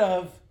instead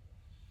of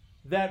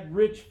that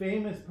rich,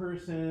 famous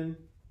person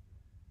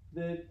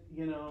that,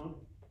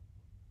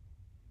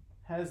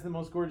 has the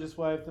most gorgeous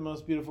wife, the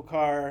most beautiful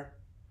car.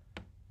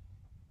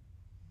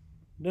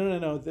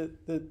 No.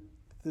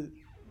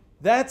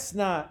 That's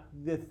not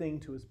the thing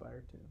to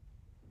aspire to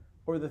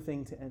or the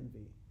thing to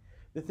envy.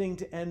 The thing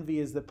to envy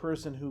is the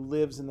person who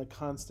lives in the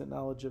constant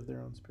knowledge of their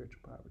own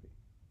spiritual poverty.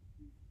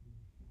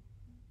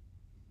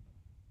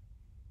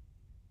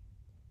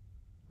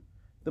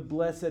 The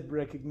blessed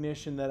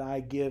recognition that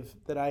I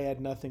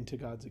add nothing to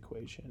God's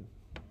equation.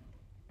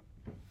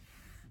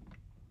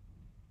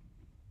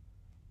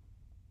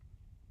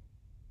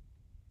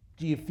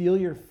 Do you feel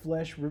your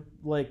flesh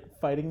like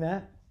fighting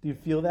that? Do you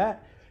feel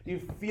that? Do you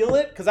feel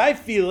it? Because I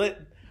feel it.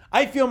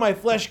 I feel my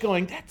flesh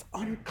going, that's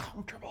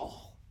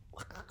uncomfortable.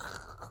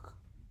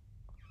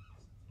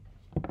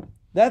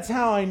 That's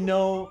how I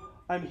know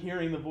I'm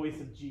hearing the voice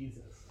of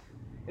Jesus.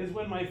 Is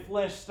when my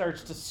flesh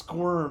starts to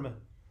squirm.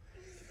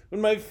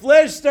 When my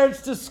flesh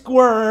starts to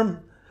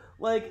squirm,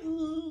 like,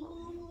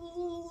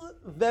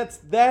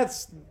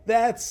 that's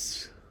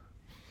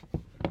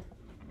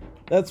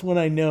when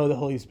I know the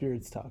Holy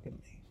Spirit's talking to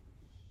me.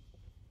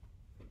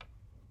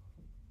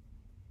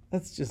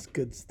 That's just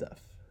good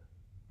stuff.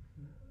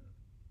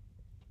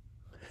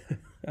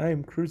 I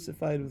am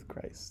crucified with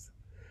Christ.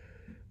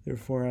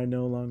 Therefore, I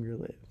no longer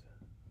live.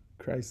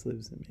 Christ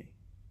lives in me.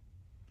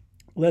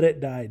 Let it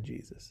die,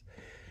 Jesus.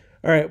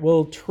 All right,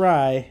 we'll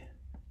try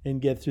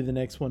and get through the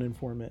next one in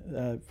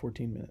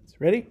 14 minutes.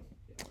 Ready?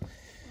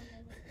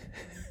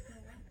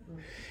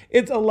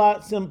 It's a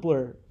lot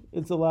simpler.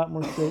 It's a lot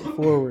more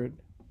straightforward.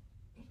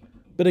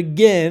 But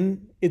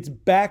again, it's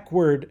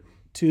backward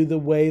to the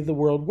way the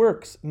world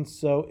works. And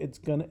so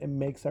it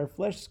makes our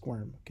flesh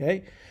squirm.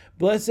 Okay?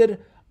 Blessed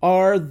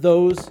are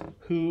those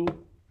who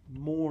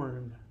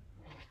mourn,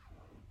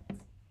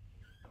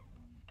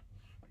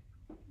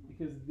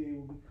 because they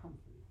will be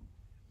comforted.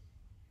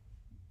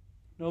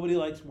 Nobody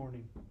likes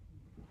mourning.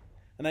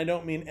 And I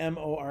don't mean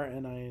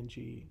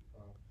morning.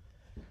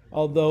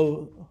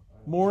 Although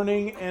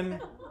mourning and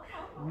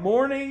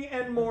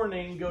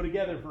mourning go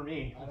together for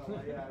me. I don't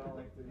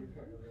like the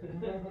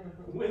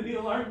When the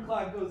alarm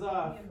clock goes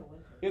off,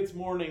 it's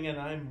morning and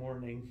I'm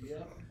mourning.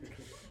 Yeah.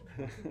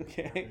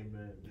 Okay.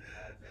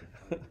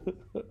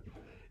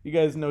 You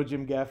guys know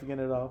Jim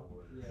Gaffigan at all?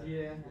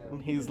 Yeah.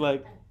 And he's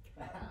like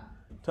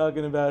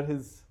talking about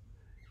his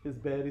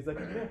bed. He's like,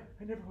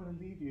 I never want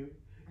to leave you.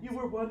 You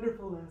were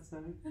wonderful last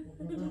night.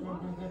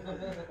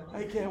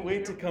 I can't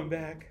wait to come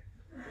back.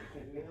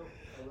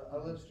 I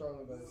live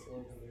strongly by the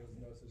slogan, there's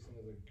no such thing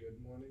as a good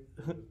morning,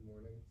 there's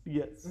morning.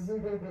 Yes.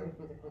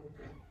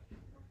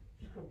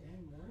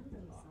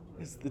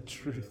 It's the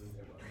truth.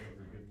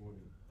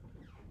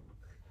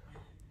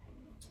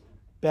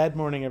 Bad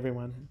morning,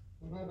 everyone.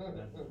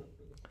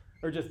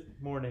 Or just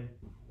morning.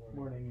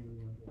 Morning,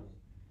 everyone.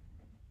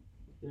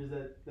 There's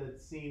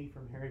that scene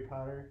from Harry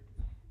Potter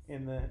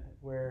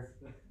where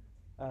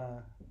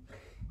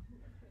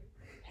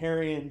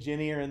Harry and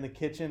Ginny are in the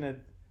kitchen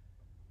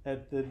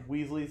at the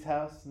Weasley's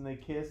house and they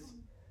kiss,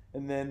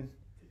 and then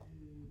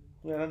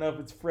I don't know if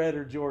it's Fred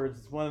or George.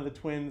 It's one of the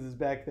twins is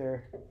back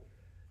there,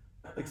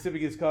 like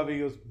sipping his coffee. He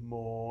goes,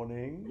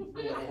 "Morning."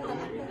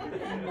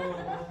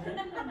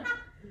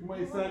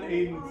 My son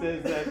Aiden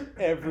says that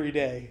every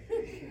day.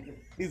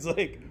 He's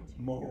like,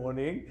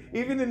 "Morning,"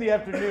 even in the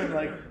afternoon.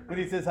 Like when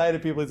he says hi to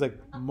people, he's like,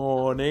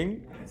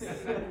 "Morning."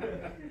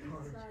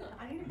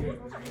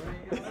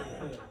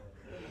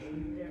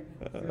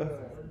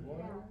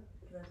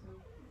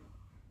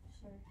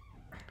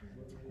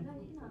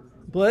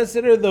 Blessed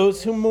are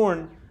those who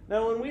mourn.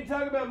 Now, when we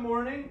talk about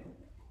mourning,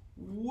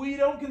 we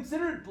don't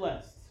consider it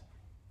blessed,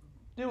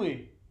 do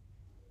we?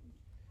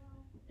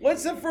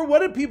 What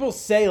do people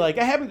say? Like,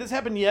 this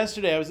happened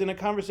yesterday. I was in a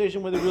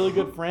conversation with a really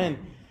good friend,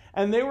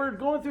 and they were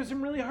going through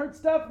some really hard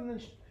stuff, and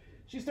then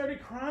she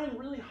started crying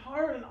really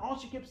hard, and all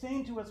she kept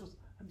saying to us was,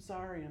 "I'm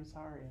sorry, I'm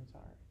sorry, I'm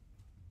sorry."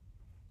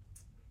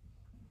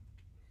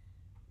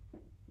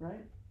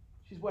 Right?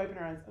 She's wiping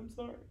her eyes. "I'm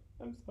sorry,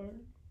 I'm sorry."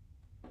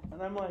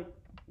 And I'm like,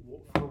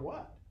 for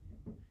what?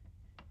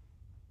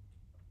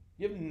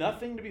 You have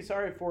nothing to be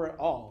sorry for at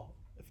all.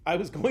 If I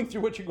was going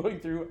through what you're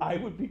going through, I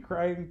would be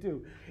crying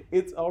too.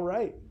 It's all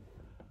right.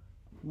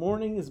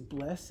 Mourning is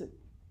blessed.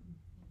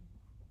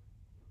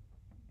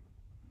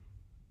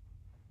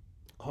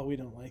 Oh, we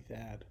don't like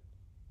that.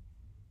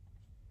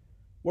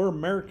 We're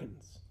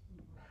Americans.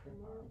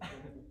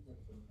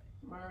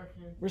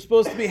 We're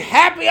supposed to be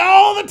happy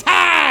all the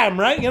time,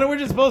 right? We're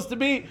just supposed to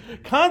be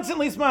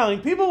constantly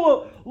smiling. People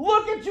will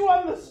look at you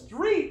on the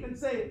street and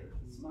say,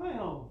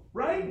 "Smile,"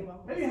 right?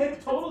 Have you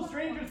had total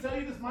strangers tell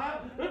you to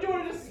smile? Don't you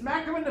want to just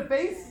smack them in the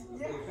face?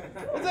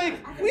 It's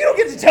like, well, you don't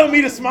get to tell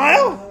me to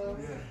smile.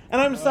 And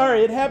I'm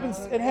sorry, it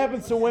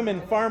happens to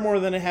women far more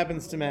than it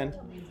happens to men.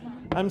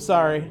 I'm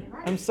sorry.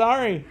 I'm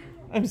sorry.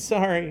 I'm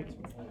sorry.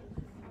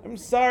 I'm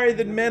sorry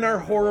that men are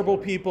horrible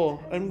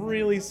people. I'm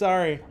really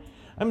sorry.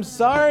 I'm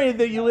sorry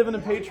that you live in a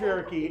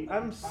patriarchy.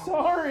 I'm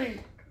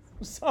sorry.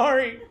 I'm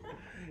sorry.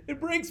 It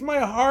breaks my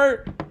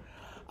heart.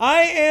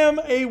 I am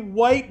a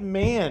white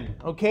man,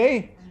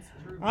 okay?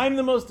 I'm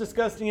the most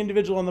disgusting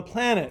individual on the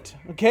planet,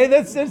 okay?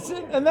 That's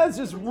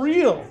just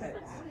real.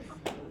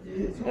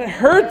 It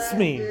hurts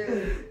me.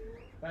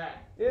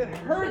 It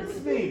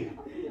hurts me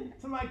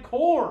to my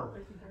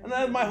core.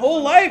 And my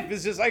whole life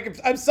is just like,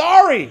 I'm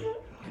sorry.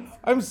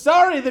 I'm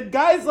sorry that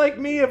guys like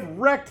me have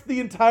wrecked the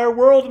entire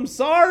world. I'm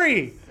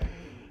sorry.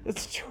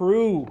 It's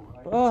true.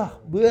 Ugh.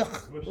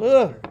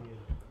 Ugh.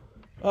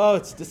 Oh,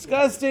 it's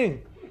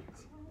disgusting.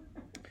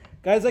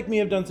 Guys like me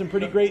have done some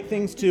pretty great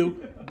things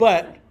too,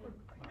 but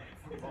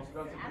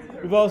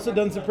we've also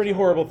done some pretty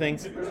horrible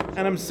things, and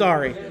I'm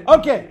sorry.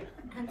 Okay.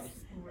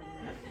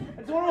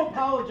 want to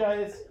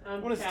apologize. I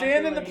want to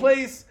stand in the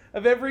Calculating. place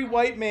of every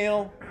white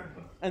male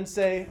and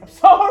say, I'm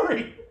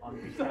sorry.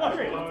 I'm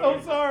sorry.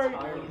 I'm so sorry.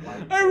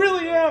 I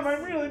really am.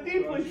 I'm really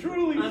deeply,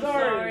 truly I'm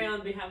sorry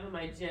on behalf of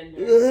my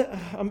gender.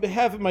 On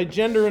behalf of my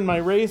gender and my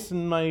race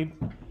and my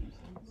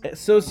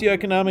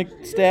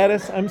socioeconomic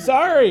status, I'm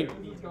sorry.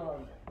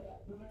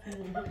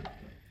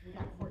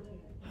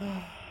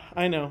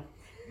 I know.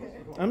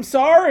 I'm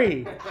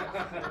sorry.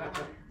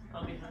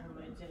 On behalf of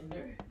my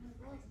gender.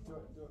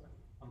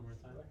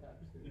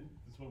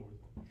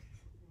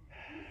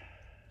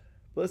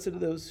 Blessed are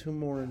those who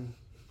mourn.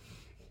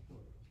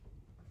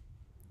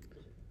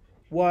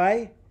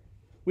 Why?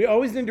 We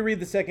always need to read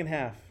the second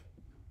half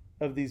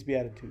of these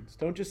Beatitudes.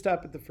 Don't just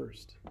stop at the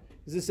first.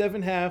 Because the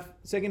second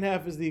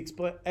half is the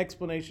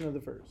explanation of the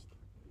first.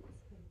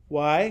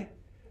 Why?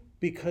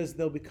 Because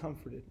they'll be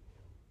comforted.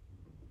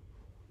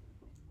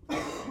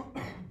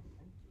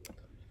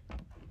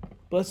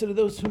 Blessed are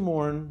those who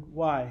mourn.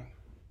 Why?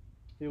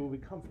 They will be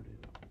comforted.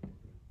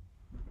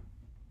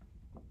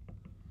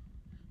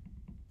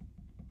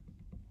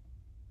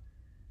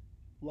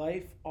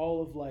 Life,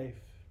 all of life,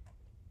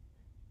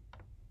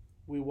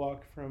 we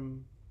walk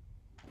from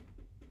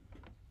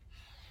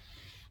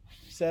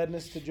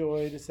sadness to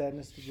joy to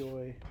sadness to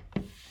joy.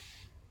 I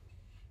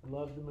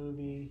love the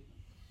movie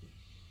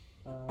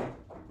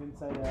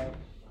Inside Out.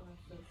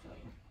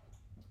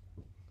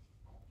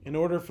 In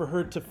order for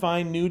her to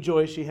find new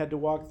joy, she had to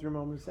walk through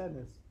moments of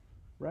sadness,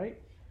 right?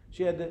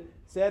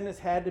 Sadness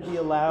had to be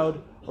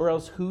allowed, or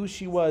else who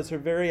she was, her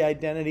very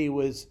identity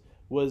was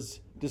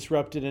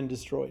disrupted and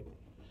destroyed.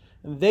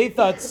 And they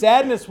thought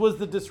sadness was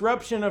the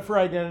disruption of her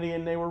identity,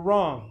 and they were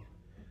wrong.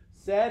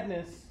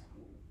 Sadness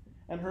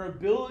and her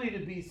ability to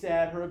be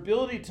sad, her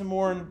ability to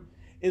mourn,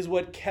 is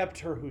what kept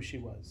her who she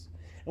was.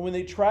 And when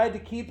they tried to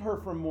keep her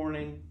from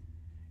mourning,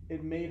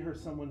 it made her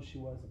someone she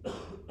wasn't.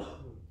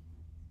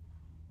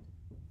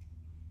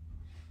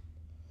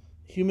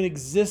 Human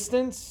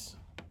existence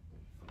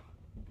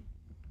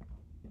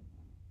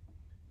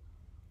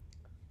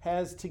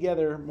has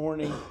together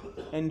mourning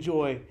and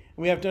joy. And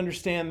we have to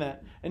understand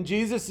that. And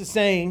Jesus is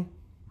saying,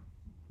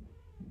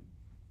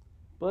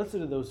 blessed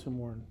are those who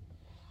mourn.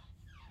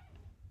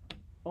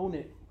 Own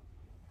it.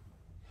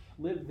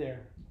 Live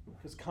there,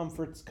 because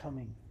comfort's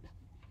coming.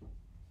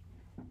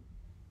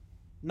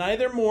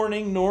 Neither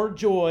mourning nor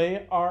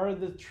joy are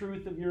the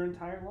truth of your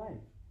entire life.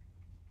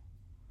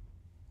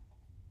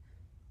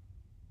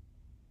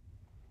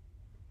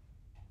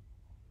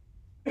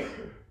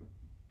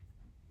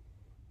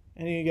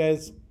 Any of you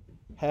guys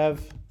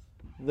have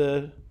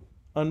the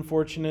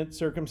unfortunate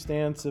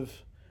circumstance of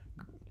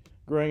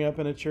growing up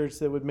in a church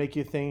that would make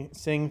you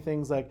sing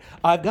things like,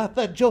 I've got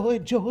the joy,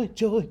 joy,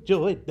 joy,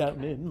 joy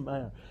down in my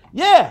heart.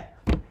 Yeah!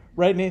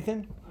 Right,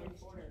 Nathan?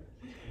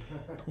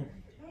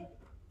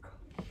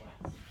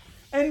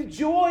 And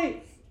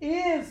joy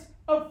is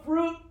a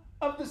fruit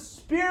of the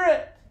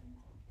Spirit,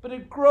 but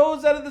it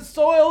grows out of the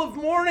soil of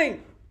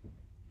mourning.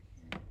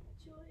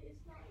 Joy is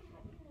not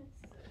happiness.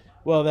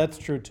 Well, that's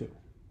true too.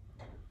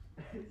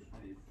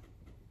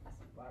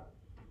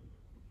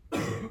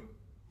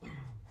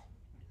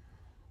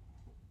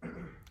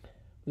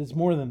 But it's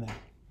more than that.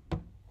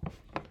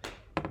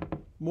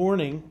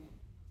 Mourning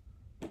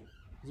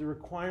is a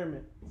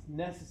requirement. It's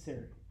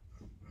necessary.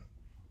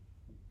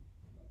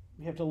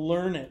 We have to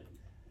learn it.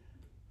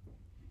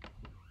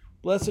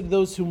 Blessed are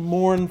those who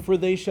mourn, for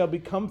they shall be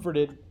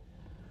comforted.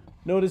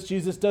 Notice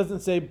Jesus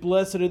doesn't say,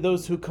 blessed are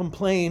those who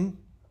complain.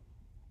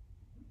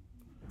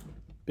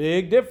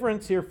 Big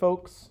difference here,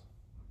 folks.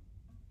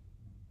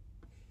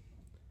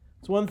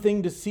 It's one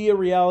thing to see a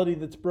reality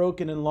that's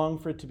broken and long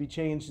for it to be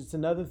changed. It's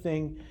another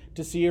thing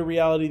to see a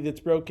reality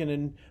that's broken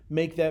and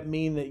make that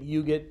mean that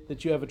you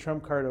have a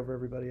trump card over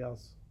everybody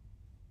else.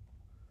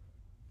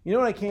 You know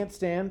what I can't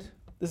stand?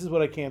 This is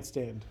what I can't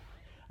stand.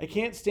 I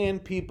can't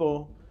stand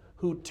people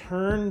who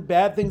turn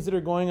bad things that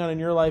are going on in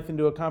your life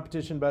into a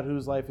competition about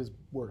whose life is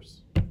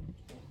worse.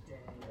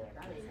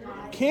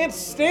 Can't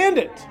stand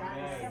it.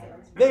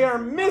 They are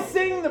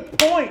missing the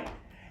point,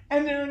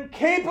 and they're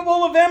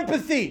incapable of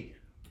empathy.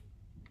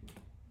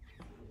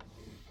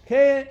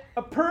 Okay,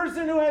 a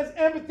person who has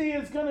empathy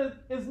is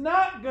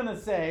not gonna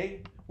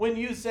say, when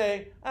you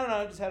say, I don't know,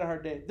 I just had a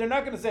hard day. They're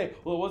not gonna say,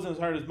 well, it wasn't as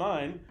hard as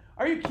mine.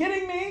 Are you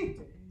kidding me?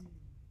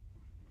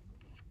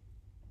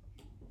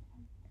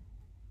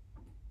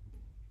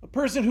 A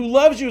person who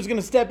loves you is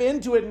gonna step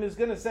into it and is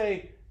gonna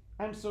say,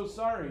 I'm so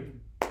sorry.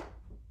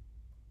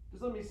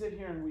 Just let me sit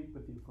here and weep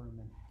with you for a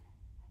minute.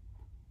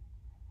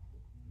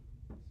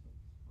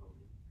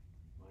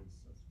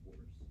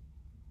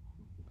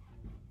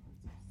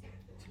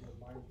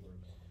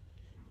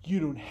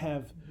 You're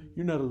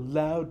not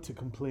allowed to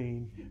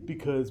complain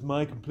because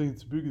my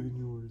complaints are bigger than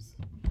yours.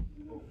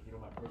 You know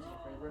my personal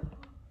favorite?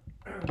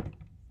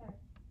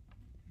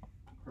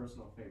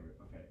 Personal favorite,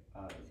 okay.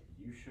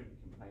 You shouldn't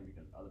complain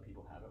because other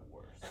people have it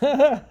worse.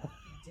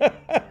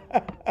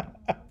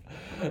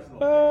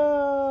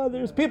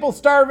 There's people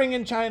starving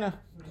in China.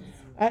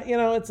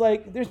 It's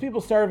like there's people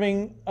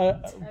starving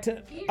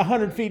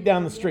 100 feet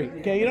down the street.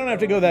 Okay, you don't have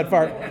to go that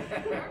far.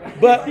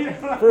 But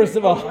first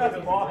of all,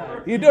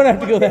 you don't have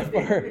to go that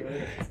far.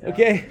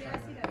 Okay,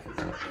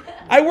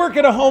 I work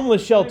at a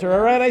homeless shelter. All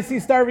right, I see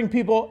starving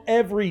people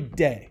every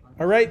day.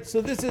 All right,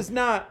 so this is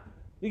not.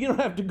 You don't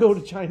have to go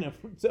to China.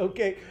 It's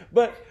okay,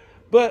 but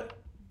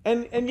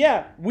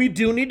yeah, we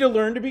do need to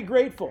learn to be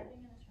grateful.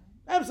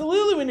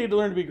 Absolutely, we need to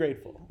learn to be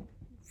grateful.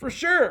 For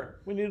sure,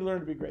 we need to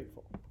learn to be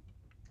grateful.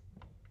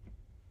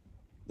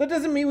 That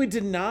doesn't mean we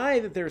deny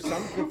that there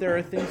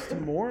are things to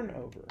mourn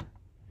over,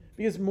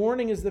 because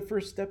mourning is the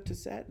first step to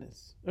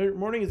sadness.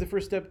 Mourning is the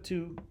first step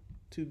to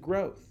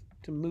growth,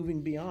 to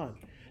moving beyond,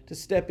 to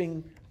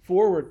stepping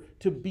forward,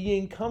 to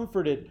being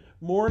comforted.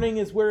 Mourning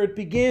is where it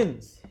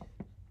begins.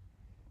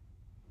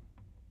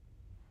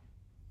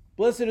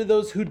 Blessed are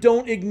those who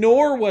don't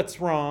ignore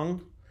what's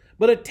wrong,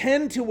 but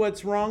attend to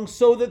what's wrong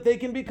so that they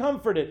can be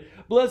comforted.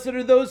 Blessed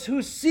are those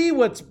who see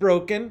what's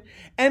broken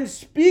and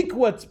speak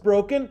what's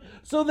broken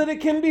so that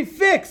it can be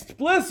fixed.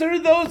 Blessed are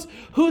those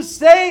who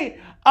say,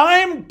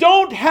 I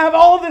don't have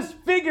all this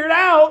figured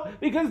out,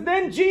 because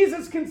then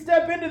Jesus can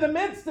step into the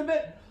midst of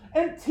it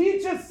and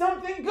teach us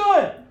something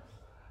good.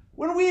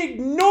 When we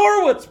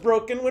ignore what's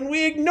broken, when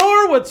we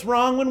ignore what's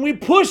wrong, when we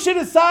push it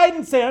aside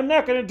and say, I'm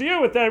not going to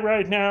deal with that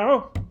right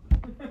now.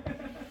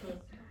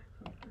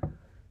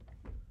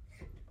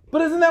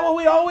 But isn't that what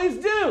we always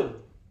do?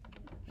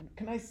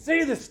 Can I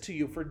say this to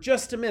you for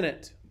just a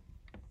minute?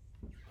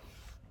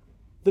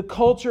 The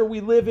culture we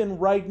live in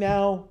right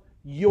now,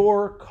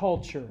 your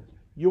culture,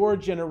 your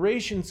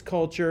generation's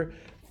culture,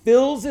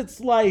 fills its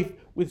life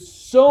with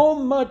so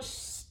much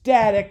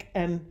static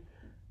and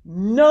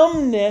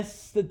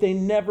numbness that they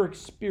never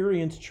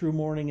experience true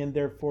mourning, and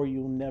therefore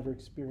you'll never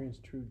experience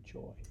true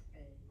joy.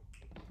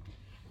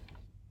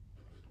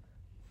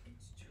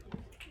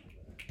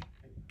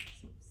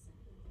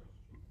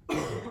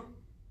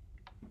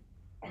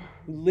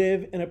 We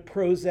live in a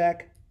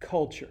Prozac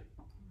culture.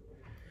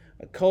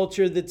 A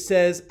culture that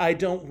says, I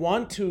don't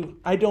want to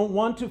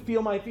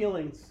feel my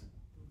feelings.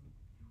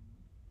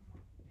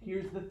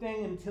 Here's the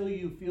thing, until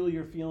you feel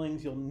your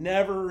feelings, you'll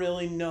never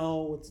really know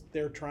what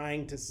they're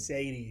trying to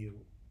say to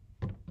you.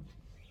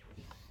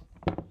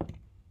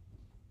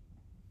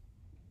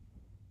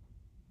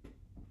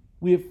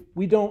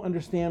 We don't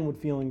understand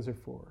what feelings are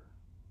for.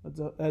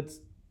 That's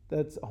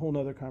a whole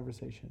nother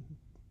conversation.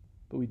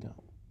 But we don't.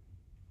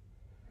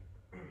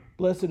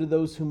 Blessed are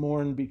those who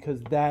mourn,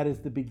 because that is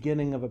the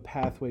beginning of a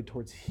pathway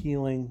towards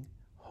healing,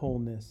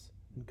 wholeness,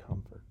 and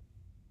comfort.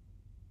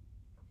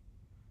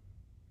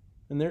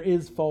 And there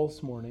is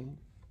false mourning,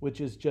 which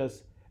is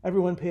just,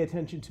 everyone pay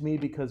attention to me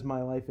because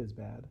my life is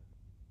bad.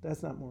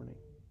 That's not mourning.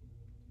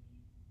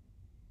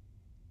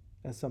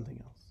 That's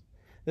something else.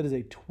 That is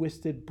a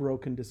twisted,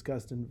 broken,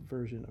 disgusting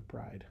version of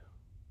pride.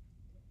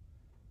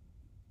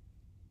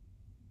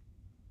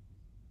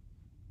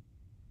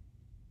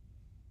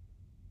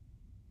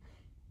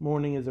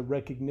 Mourning is a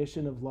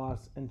recognition of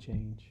loss and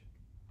change.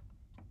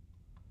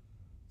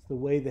 It's the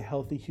way the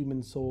healthy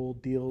human soul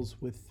deals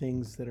with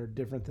things that are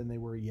different than they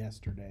were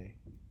yesterday.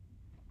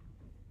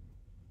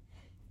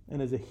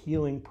 And is a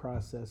healing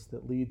process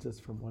that leads us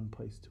from one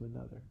place to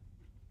another.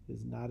 It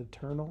is not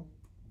eternal,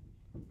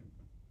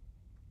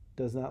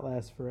 does not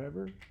last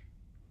forever,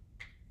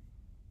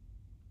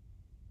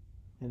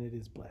 and it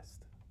is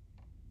blessed.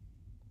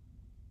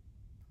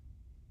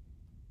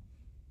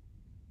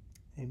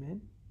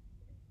 Amen.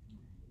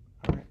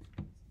 All right.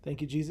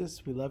 Thank you,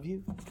 Jesus. We love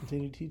you.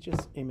 Continue to teach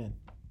us. Amen.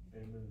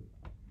 Amen.